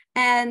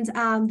 And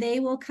they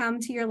will come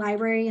to your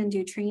library and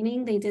do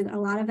training. They did a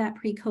lot of that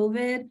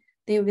pre-COVID.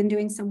 They've been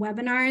doing some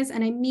webinars,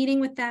 and I'm meeting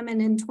with them,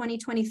 and in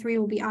 2023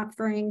 we'll be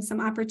offering some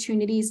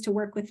opportunities to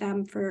work with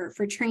them for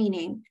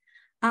training.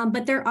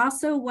 But they're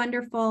also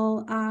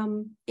wonderful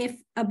if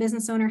a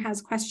business owner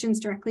has questions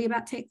directly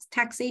about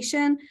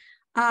taxation.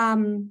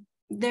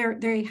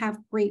 They have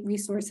great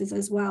resources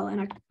as well,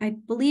 and I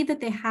believe that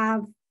they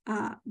have,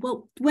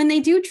 well, when they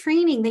do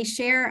training, they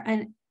share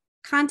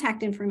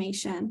contact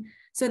information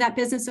so that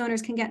business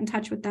owners can get in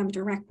touch with them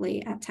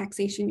directly at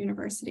Taxation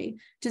University,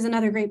 which is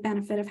another great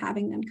benefit of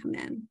having them come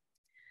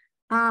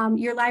in.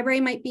 Your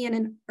library might be in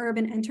an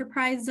urban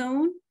enterprise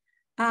zone,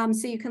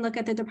 so you can look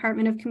at the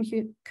Department of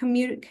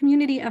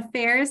Community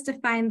Affairs to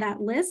find that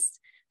list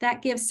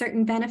that gives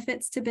certain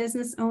benefits to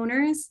business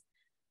owners.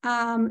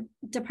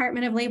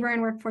 Department of Labor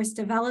and Workforce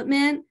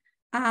Development,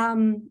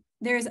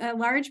 there's a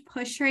large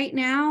push right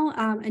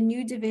now, a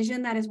new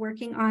division that is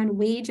working on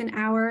wage and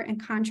hour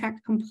and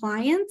contract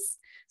compliance.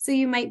 So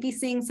you might be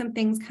seeing some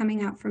things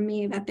coming out from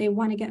me that they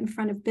want to get in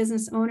front of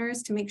business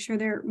owners to make sure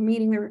they're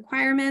meeting the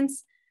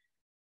requirements.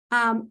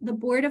 The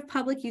Board of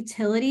Public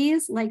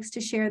Utilities likes to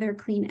share their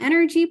clean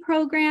energy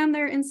program,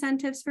 their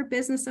incentives for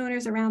business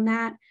owners around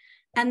that.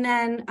 And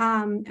then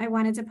I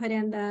wanted to put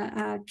in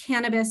the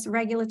Cannabis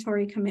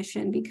Regulatory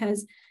Commission,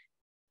 because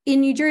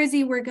in New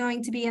Jersey, we're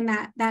going to be in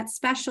that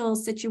special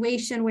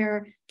situation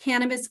where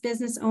cannabis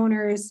business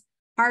owners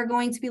are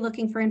going to be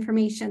looking for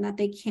information that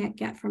they can't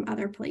get from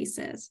other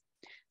places.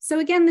 So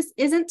again, this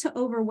isn't to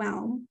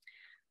overwhelm,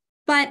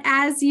 but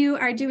as you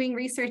are doing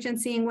research and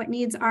seeing what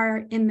needs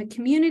are in the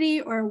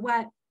community or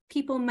what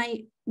people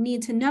might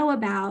need to know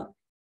about,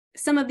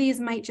 some of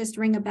these might just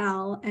ring a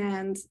bell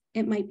and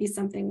it might be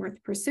something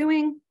worth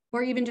pursuing,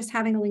 or even just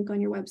having a link on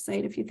your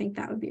website if you think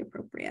that would be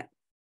appropriate.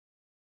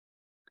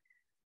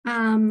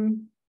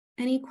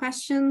 Any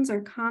questions or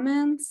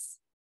comments?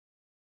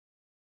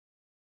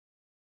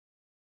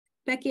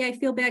 Becky, I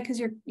feel bad because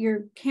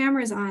your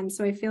camera's on,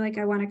 so I feel like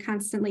I want to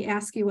constantly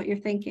ask you what you're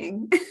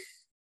thinking.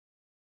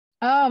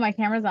 Oh, my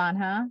camera's on,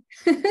 huh?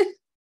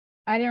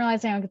 I didn't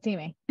realize anyone could see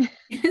me.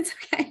 It's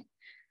okay.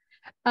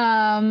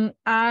 I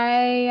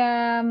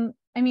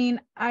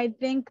mean, I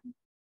think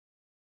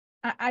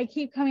I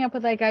keep coming up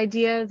with like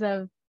ideas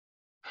of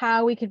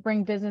how we could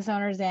bring business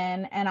owners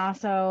in and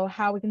also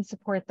how we can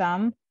support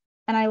them.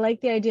 And I like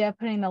the idea of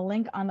putting the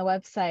link on the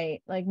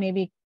website, like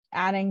maybe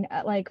adding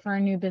like for a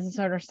new business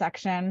owner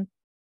section.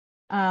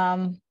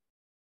 I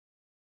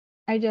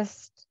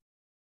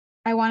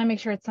want to make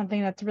sure it's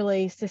something that's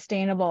really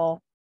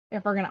sustainable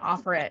if we're going to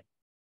offer it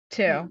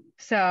too. Mm-hmm.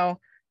 So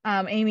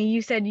Amy,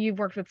 you said you've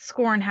worked with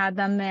SCORE and had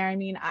them there. I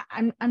mean,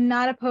 I'm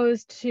not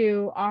opposed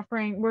to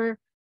offering, we're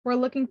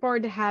looking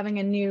forward to having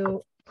a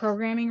new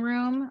programming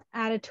room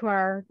added to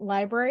our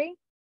library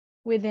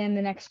within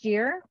the next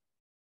year.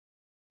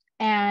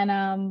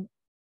 And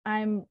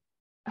I'm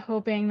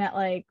hoping that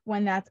like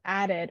when that's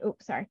added,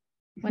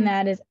 when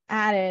that is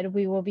added,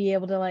 we will be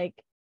able to like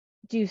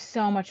do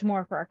so much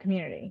more for our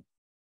community.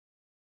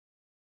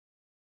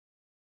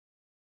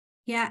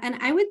 Yeah, and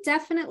I would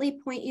definitely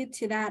point you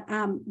to that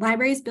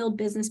Libraries Build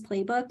Business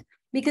Playbook.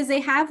 because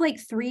they have like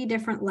 3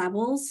 different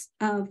levels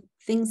of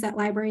things that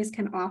libraries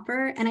can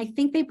offer. And I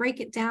think they break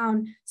it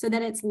down so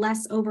that it's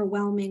less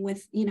overwhelming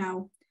with, you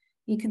know,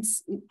 you can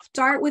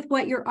start with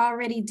what you're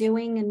already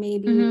doing and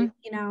maybe,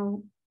 you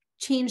know,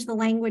 change the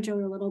language a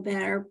little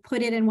bit or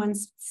put it in one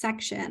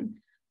section.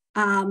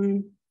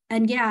 And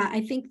yeah,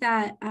 I think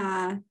that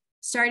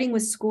starting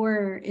with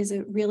SCORE is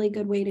a really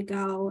good way to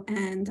go.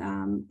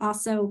 And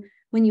also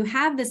when you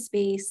have the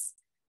space,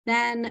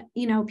 then,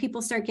 you know,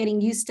 people start getting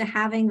used to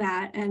having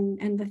that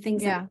and the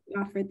things that we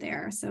offered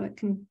there. So it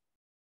can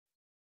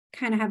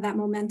kind of have that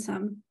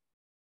momentum.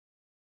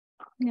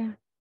 Yeah.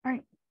 All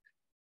right.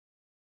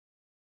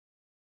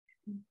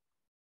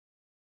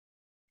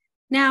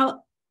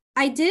 Now,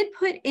 I did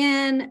put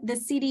in the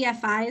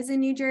CDFIs in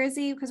New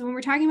Jersey because when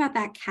we're talking about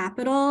that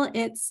capital,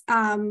 it's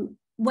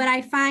what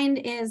I find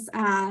is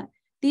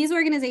these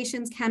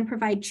organizations can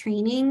provide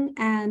training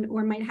and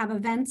or might have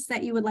events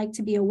that you would like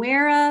to be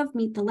aware of,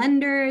 meet the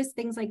lenders,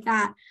 things like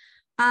that.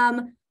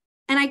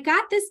 And I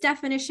got this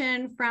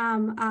definition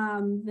from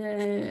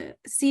the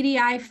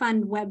CDI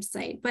Fund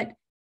website, but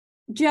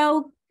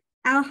Joe,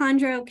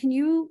 Alejandro, can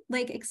you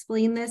like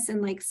explain this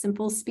in like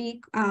simple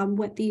speak,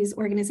 what these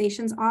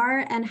organizations are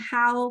and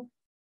how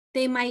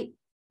they might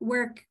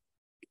work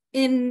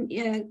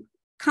in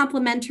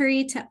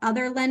complementary to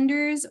other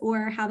lenders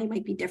or how they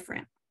might be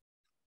different?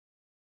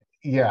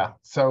 Yeah,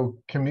 so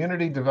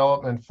Community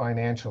Development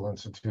Financial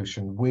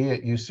Institution, we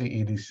at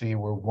UC EDC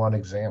were one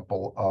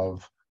example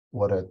of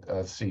what a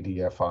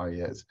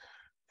CDFI is.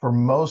 For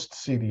most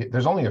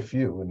there's only a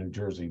few in New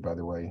Jersey, by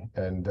the way,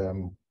 and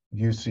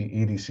UC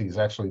EDC is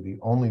actually the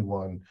only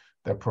one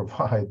that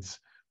provides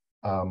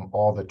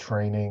all the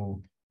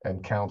training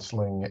and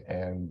counseling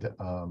and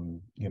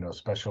you know,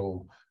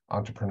 special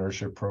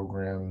entrepreneurship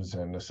programs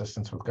and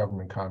assistance with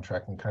government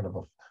contracting, kind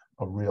of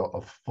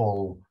a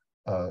full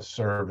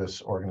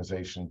service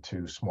organization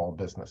to small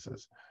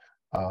businesses.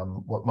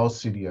 What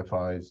most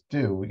CDFIs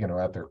do, you know,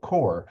 at their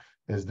core,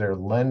 is they're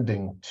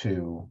lending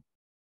to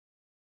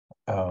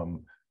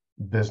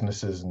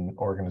businesses and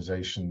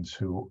organizations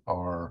who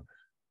are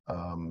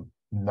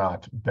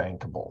not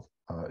bankable.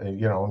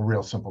 You know, in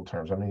real simple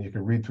terms. I mean, you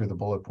could read through the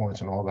bullet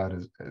points and all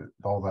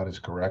that is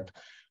correct.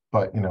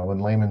 But, you know, in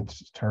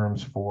layman's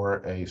terms, for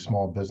a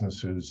small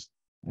business who's,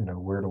 you know,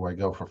 where do I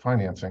go for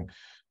financing?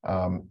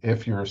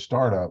 If you're a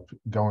startup,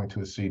 going to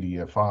a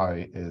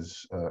CDFI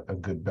is a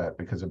good bet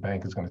because a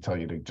bank is going to tell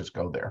you to just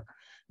go there.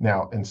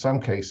 Now, in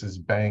some cases,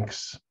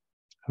 banks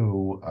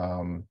who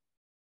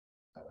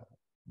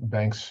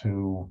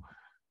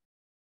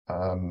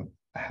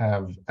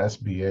have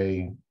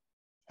SBA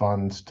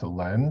funds to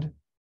lend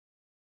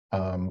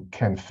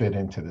can fit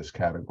into this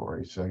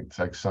category. So it's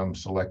like some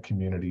select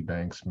community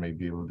banks may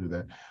be able to do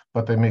that,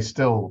 but they may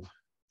still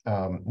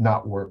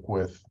not work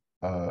with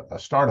a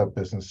startup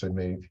business. They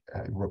may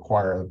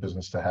require a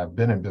business to have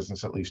been in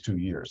business at least 2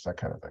 years, that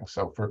kind of thing.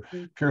 So for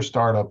pure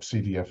startup,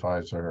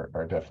 CDFIs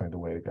are definitely the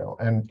way to go.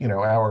 And, you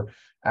know,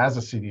 as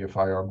a CDFI,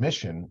 our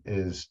mission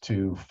is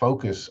to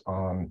focus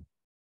on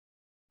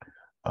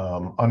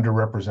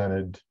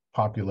underrepresented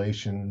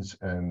populations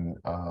and,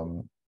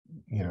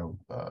 you know,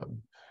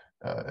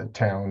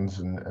 towns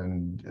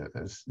and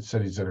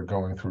cities that are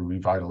going through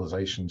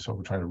revitalization. So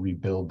we're trying to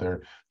rebuild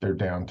their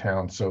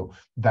downtown. So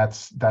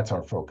that's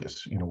our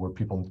focus, you know, where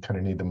people kind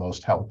of need the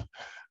most help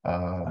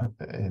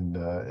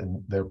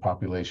in their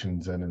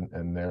populations and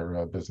in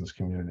their business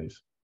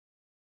communities.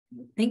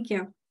 Thank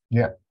you.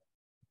 Yeah.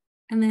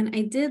 And then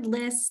I did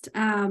list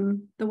the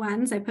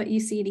ones, I put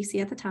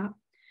UCEDC at the top.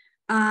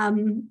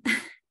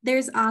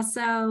 There's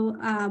also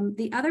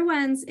the other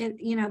ones,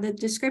 you know, the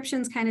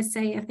descriptions kind of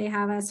say if they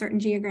have a certain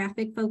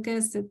geographic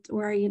focus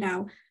or, you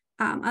know,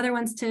 other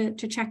ones to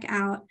check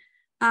out.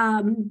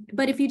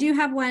 But if you do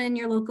have one in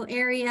your local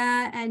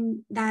area and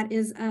that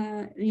is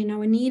you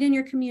know, a need in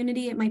your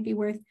community, it might be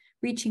worth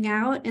reaching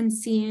out and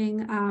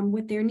seeing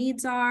what their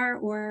needs are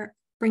or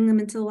bring them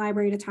into the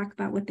library to talk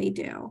about what they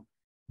do.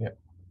 Yeah.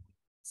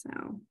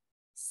 So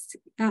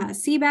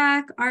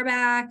CBAC,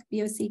 RBAC,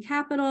 BOC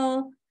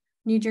Capital,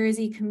 New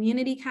Jersey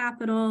Community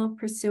Capital,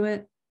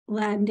 Pursuit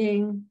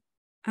Lending,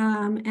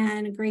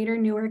 and Greater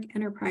Newark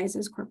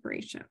Enterprises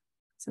Corporation.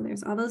 So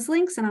there's all those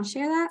links and I'll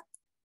share that.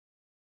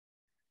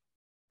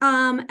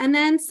 And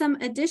then some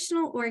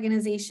additional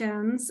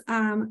organizations,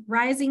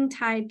 Rising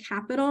Tide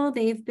Capital,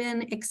 they've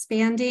been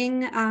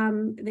expanding.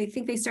 They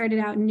think they started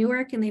out in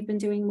Newark and they've been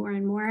doing more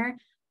and more.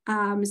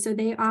 So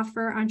they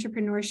offer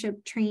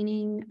entrepreneurship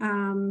training.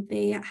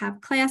 They have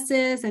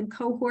classes and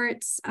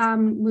cohorts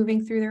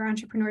moving through their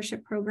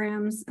entrepreneurship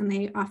programs, and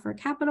they offer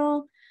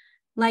capital.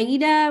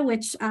 LAIDA,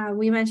 which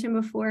we mentioned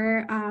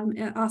before,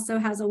 it also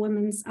has a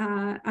women's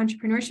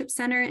entrepreneurship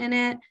center in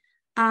it.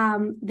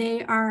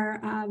 They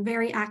are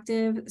very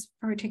active,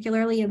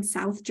 particularly in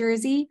South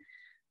Jersey.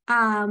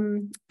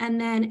 And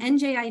then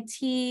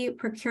NJIT,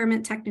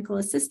 Procurement Technical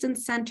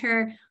Assistance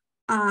Center.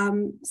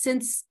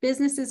 Since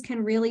businesses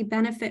can really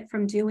benefit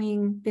from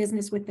doing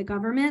business with the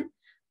government,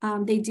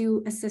 they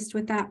do assist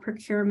with that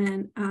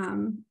procurement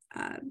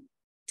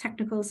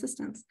technical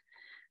assistance.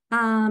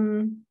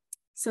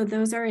 So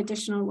those are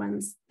additional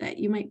ones that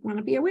you might want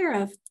to be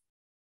aware of.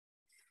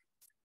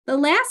 The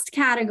last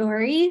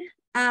category,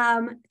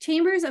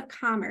 chambers of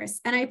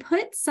commerce. And I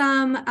put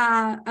some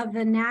of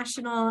the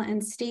national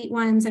and state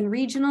ones and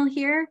regional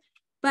here.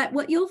 But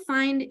what you'll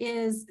find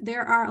is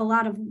there are a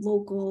lot of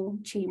local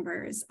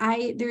chambers.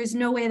 There's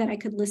no way that I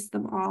could list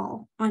them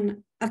all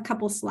on a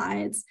couple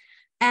slides.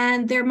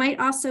 And there might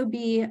also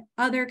be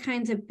other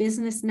kinds of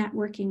business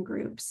networking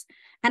groups.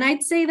 And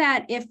I'd say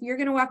that if you're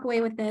going to walk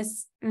away with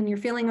this and you're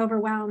feeling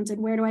overwhelmed and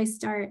where do I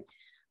start,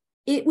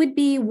 it would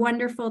be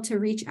wonderful to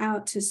reach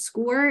out to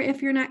SCORE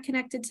if you're not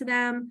connected to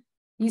them,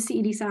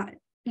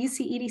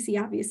 UC-EDC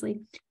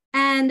obviously,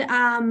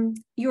 and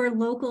your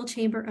local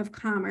chamber of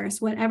commerce,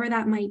 whatever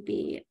that might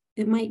be.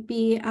 It might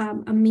be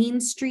a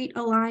Main Street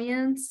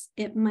Alliance,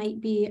 it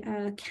might be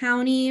a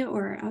county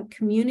or a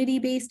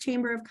community-based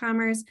chamber of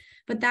commerce,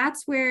 but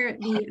that's where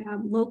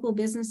the local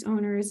business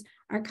owners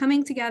are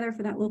coming together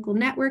for that local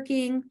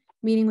networking,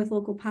 meeting with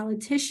local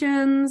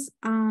politicians,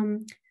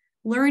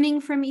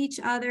 learning from each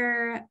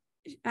other.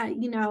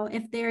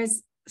 If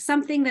there's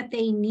something that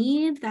they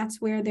need,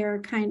 that's where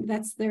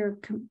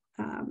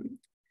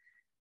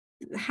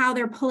how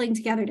they're pulling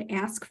together to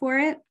ask for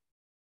it.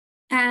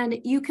 And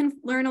you can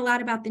learn a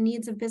lot about the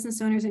needs of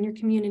business owners in your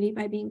community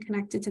by being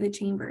connected to the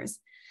chambers.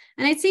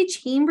 And I'd say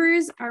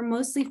chambers are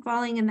mostly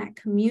falling in that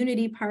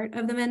community part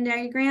of the Venn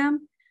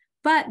diagram,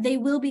 but they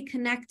will be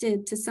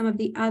connected to some of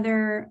the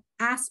other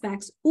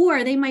aspects,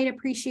 or they might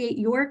appreciate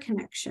your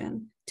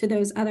connection to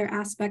those other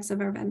aspects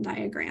of our Venn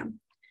diagram.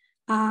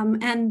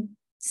 And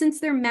since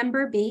they're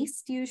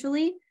member-based,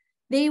 usually,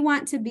 they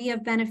want to be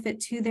of benefit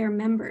to their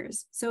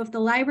members. So if the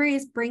library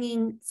is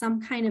bringing some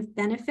kind of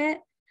benefit,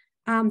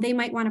 they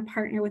might want to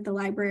partner with the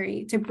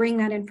library to bring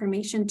that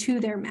information to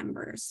their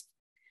members.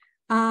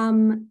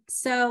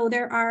 So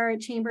there are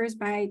chambers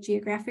by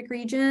geographic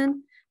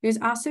region. There's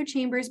also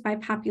chambers by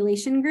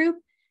population group.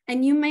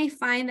 And you may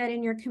find that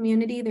in your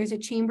community, there's a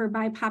chamber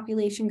by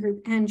population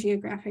group and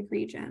geographic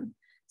region.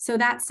 So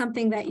that's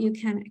something that you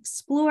can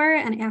explore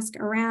and ask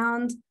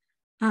around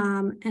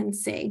and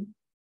see.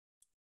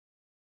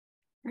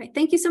 All right,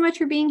 thank you so much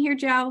for being here,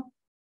 Joe.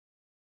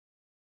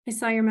 I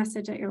saw your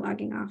message that you're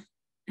logging off.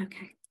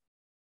 Okay.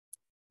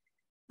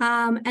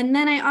 And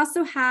then I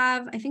also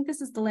have, I think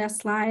this is the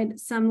last slide,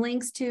 some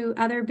links to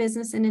other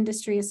business and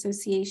industry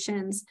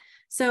associations.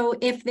 So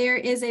if there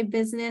is a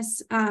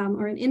business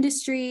or an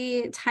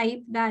industry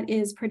type that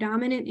is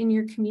predominant in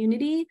your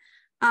community,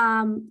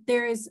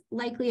 there is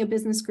likely a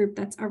business group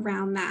that's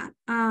around that.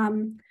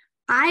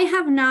 I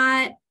have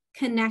not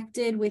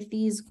connected with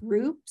these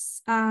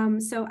groups.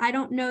 So I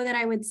don't know that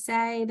I would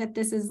say that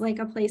this is like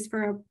a place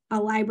for a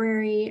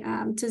library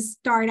to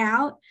start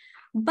out.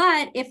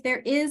 But if there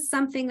is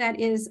something that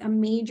is a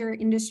major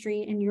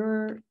industry in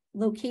your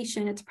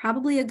location, it's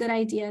probably a good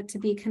idea to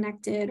be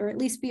connected or at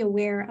least be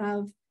aware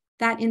of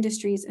that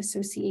industry's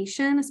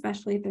association,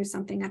 especially if there's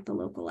something at the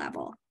local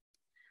level.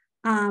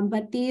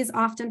 But these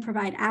often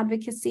provide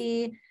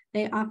advocacy.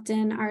 They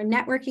often are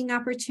networking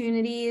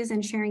opportunities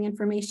and sharing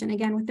information,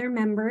 again, with their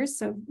members,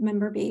 so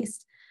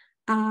member-based.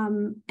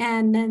 And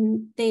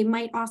then they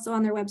might also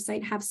on their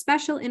website have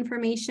special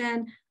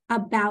information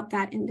about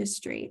that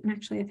industry. And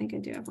actually, I think I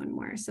do have one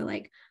more. So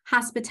like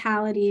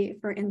hospitality,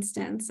 for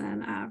instance,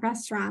 and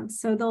restaurants.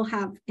 So they'll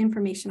have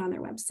information on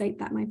their website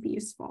that might be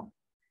useful.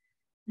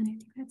 And I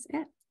think that's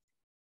it.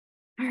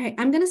 All right,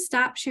 I'm going to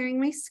stop sharing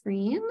my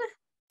screen.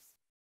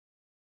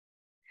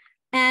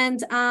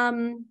 And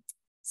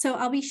so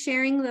I'll be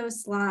sharing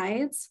those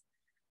slides,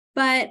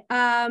 but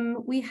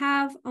we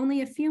have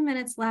only a few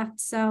minutes left.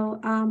 So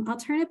I'll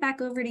turn it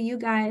back over to you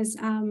guys.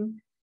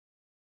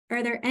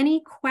 Are there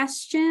any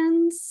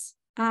questions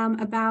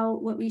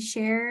about what we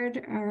shared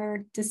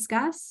or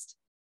discussed?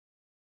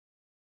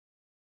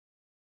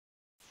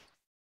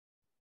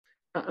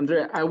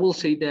 Andrea, I will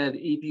say that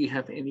if you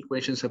have any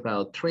questions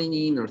about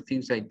training or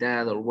things like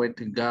that, or where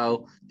to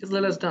go, just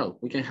let us know.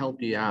 We can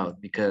help you out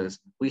because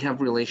we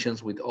have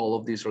relations with all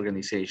of these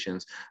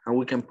organizations and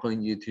we can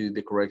point you to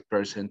the correct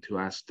person to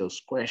ask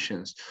those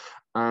questions.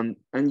 And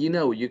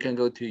you can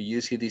go to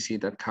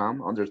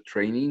ucdc.com under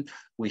training.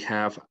 We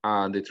have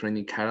the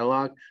training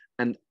catalog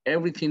and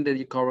everything that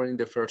you cover in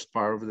the first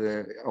part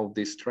of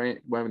this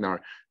webinar.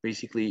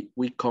 Basically,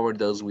 we cover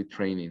those with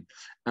training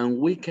and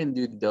we can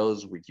do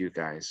those with you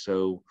guys.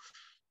 So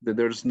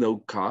there's no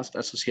cost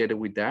associated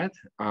with that.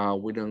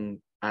 We don't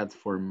add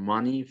for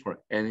money for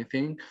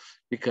anything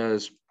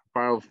because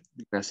part of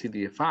the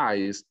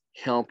CDFI is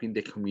helping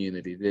the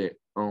community, the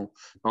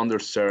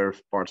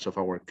underserved parts of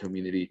our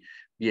community,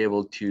 be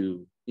able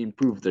to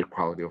improve their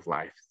quality of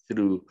life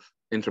through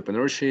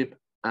entrepreneurship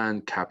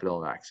and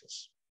capital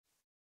access.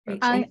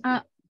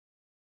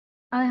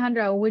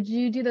 Alejandro, would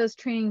you do those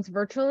trainings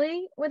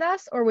virtually with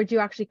us, or would you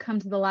actually come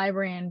to the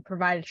library and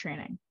provide a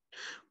training?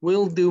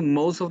 We'll do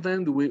most of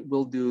them.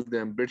 We'll do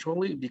them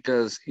virtually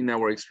because in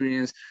our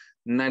experience,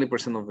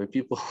 90% of the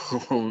people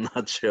will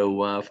not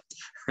show up.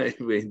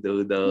 We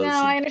do those. No,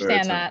 I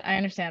understand that. I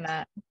understand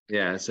that.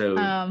 Yeah,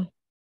 so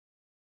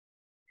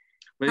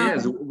But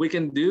yes, we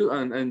can do,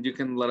 and you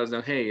can let us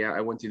know, hey,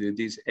 I want to do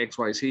this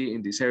XYZ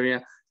in this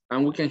area,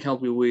 and we can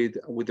help you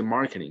with the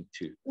marketing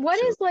too. What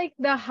is like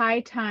the high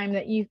time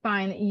that you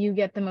find that you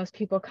get the most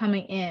people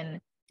coming in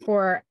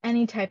for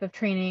any type of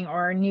training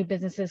or new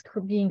businesses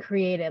being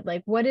created?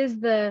 Like, what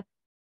is the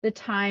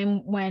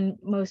time when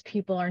most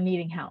people are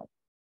needing help?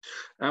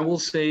 I will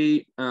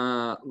say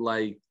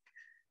like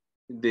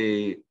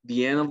the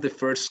end of the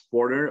first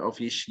quarter of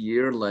each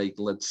year, like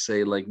let's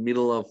say like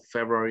middle of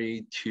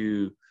February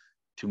to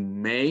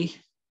May,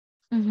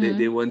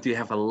 they want to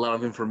have a lot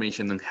of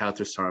information on how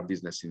to start a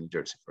business in New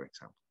Jersey, for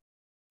example.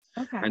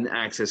 Okay. And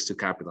access to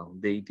capital.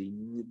 They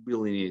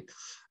really need.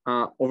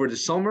 Over the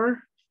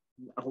summer,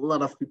 a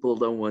lot of people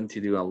don't want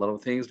to do a lot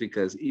of things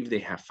because if they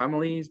have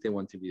families, they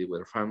want to be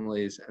with their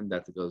families, and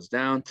that goes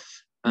down.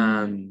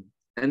 And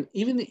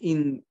even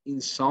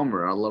in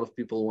summer, a lot of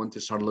people want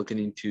to start looking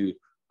into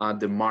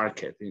the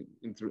market,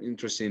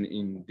 interested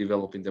in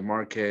developing the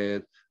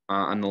market,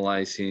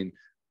 analyzing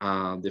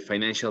the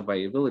financial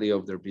viability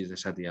of their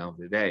business at the end of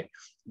the day.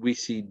 We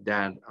see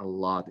that a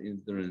lot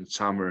during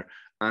summer,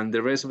 and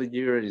the rest of the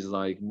year is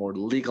like more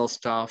legal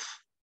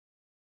stuff.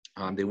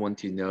 They want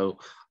to know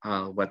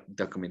what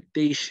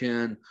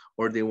documentation,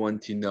 or they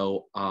want to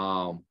know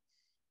how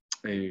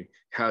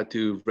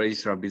to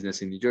register a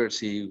business in New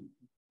Jersey,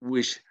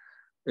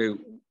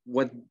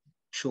 what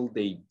should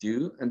they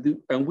do,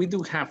 and we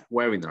do have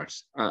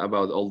webinars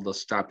about all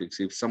those topics.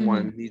 If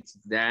someone needs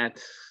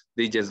that,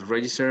 they just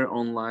register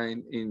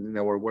online in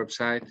our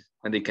website,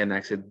 and they can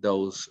access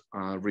those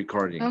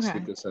recordings,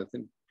 because I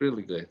think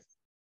really good.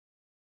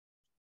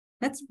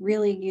 That's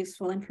really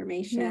useful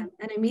information. Yeah.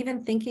 And I'm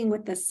even thinking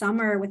with the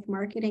summer, with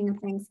marketing and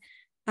things,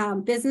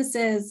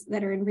 businesses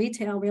that are in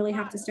retail really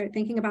have to start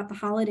thinking about the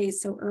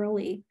holidays so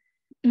early.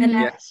 And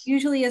that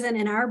usually isn't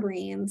in our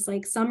brains.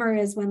 Like summer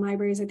is when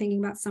libraries are thinking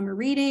about summer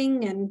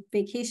reading and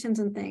vacations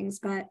and things,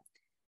 but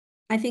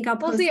I think I'll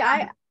post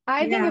that.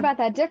 I think about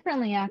that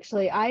differently,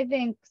 actually. I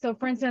think, so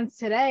for instance,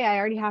 today I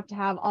already have to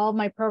have all of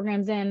my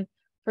programs in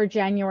for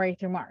January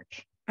through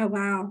March. Oh,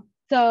 wow.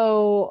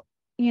 So,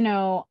 you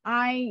know,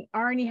 I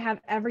already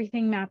have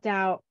everything mapped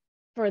out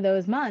for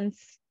those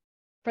months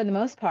for the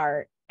most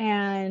part.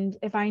 And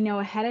if I know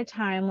ahead of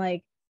time,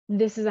 like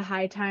this is a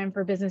high time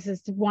for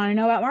businesses to want to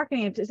know about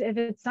marketing. If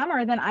it's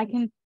summer, then I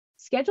can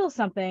schedule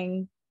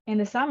something in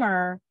the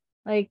summer.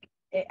 Like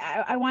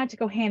I want it to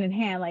go hand in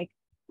hand. Like,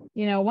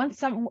 you know,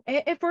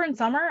 if we're in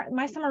summer,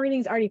 my summer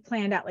reading's already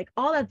planned out. Like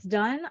all that's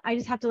done. I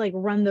just have to like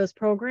run those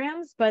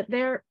programs, but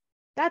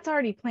that's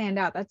already planned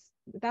out. That's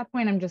at that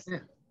point, I'm just. Yeah.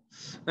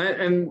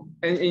 And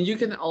you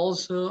can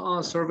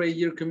also survey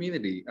your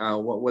community,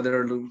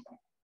 whether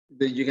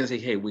you can say,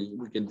 hey, we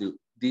can do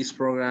these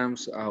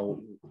programs.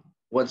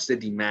 What's the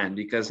demand?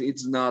 Because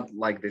it's not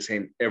like the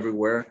same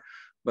everywhere,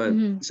 but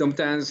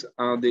sometimes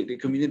the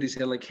community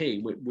say like, hey,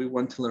 we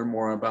want to learn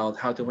more about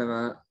how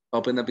to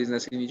open a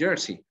business in New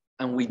Jersey,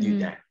 and we do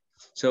that.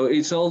 So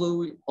it's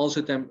also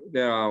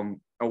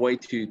a way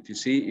to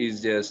see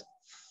is just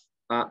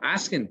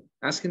asking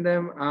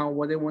them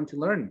what they want to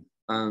learn.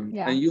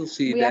 And you'll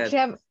see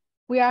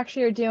we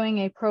actually are doing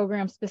a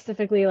program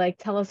specifically like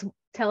tell us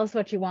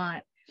what you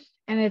want,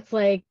 and it's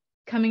like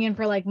coming in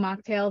for like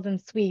mocktails and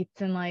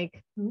sweets and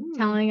like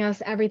telling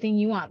us everything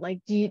you want. Like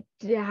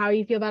how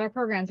you feel about our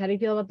programs, how do you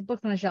feel about the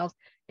books on the shelves,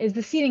 is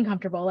the seating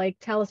comfortable, like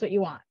tell us what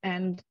you want.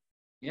 And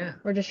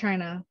we're just trying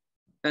to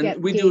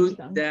we do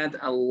that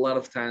a lot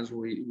of times.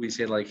 We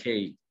say like,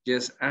 hey,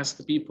 just ask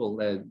the people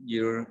that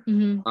you're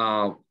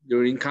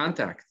in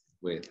contact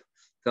with,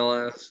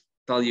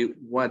 tell you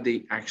what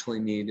they actually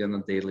need on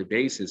a daily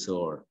basis,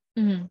 or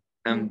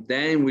and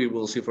then we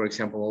will see, for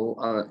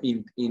example,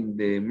 in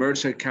the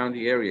Mercer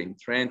County area in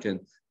Trenton,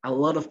 a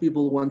lot of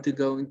people want to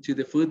go into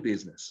the food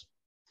business.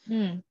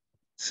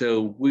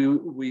 So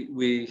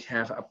we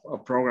have a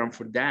program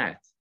for that.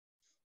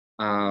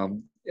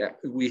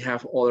 We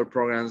have other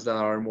programs that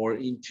are more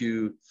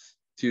into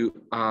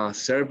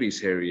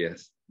service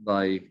areas,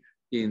 like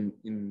in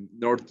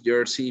North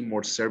Jersey,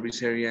 more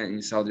service area.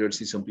 In South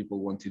Jersey, some people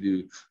want to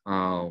do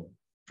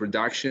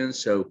production.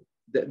 So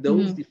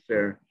those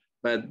differ,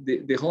 but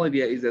the whole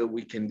idea is that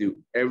we can do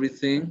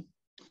everything,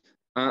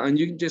 and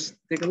you can just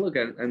take a look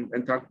at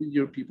and talk with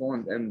your people,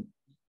 and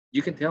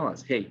you can tell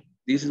us, hey,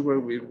 this is where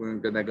we're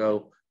gonna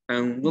go,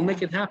 and we'll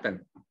make it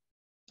happen.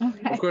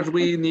 Of course,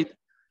 we need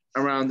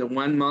around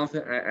 1 month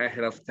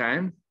ahead of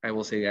time. I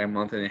will say a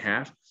month and a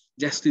half,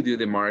 just to do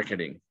the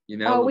marketing. You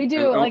know. Oh, we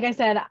do. Like I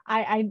said,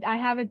 I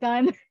have it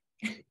done.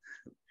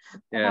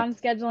 If I'm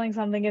scheduling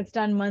something, it's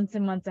done months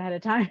and months ahead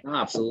of time. Oh,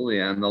 absolutely,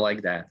 and I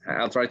like that.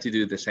 I'll try to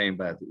do the same,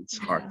 but it's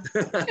hard.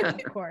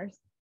 Of course,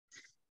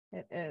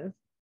 it is.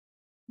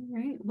 All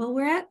right. Well,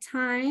 we're at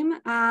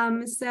time.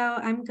 So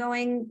I'm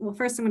going. Well,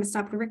 first I'm going to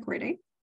stop the recording.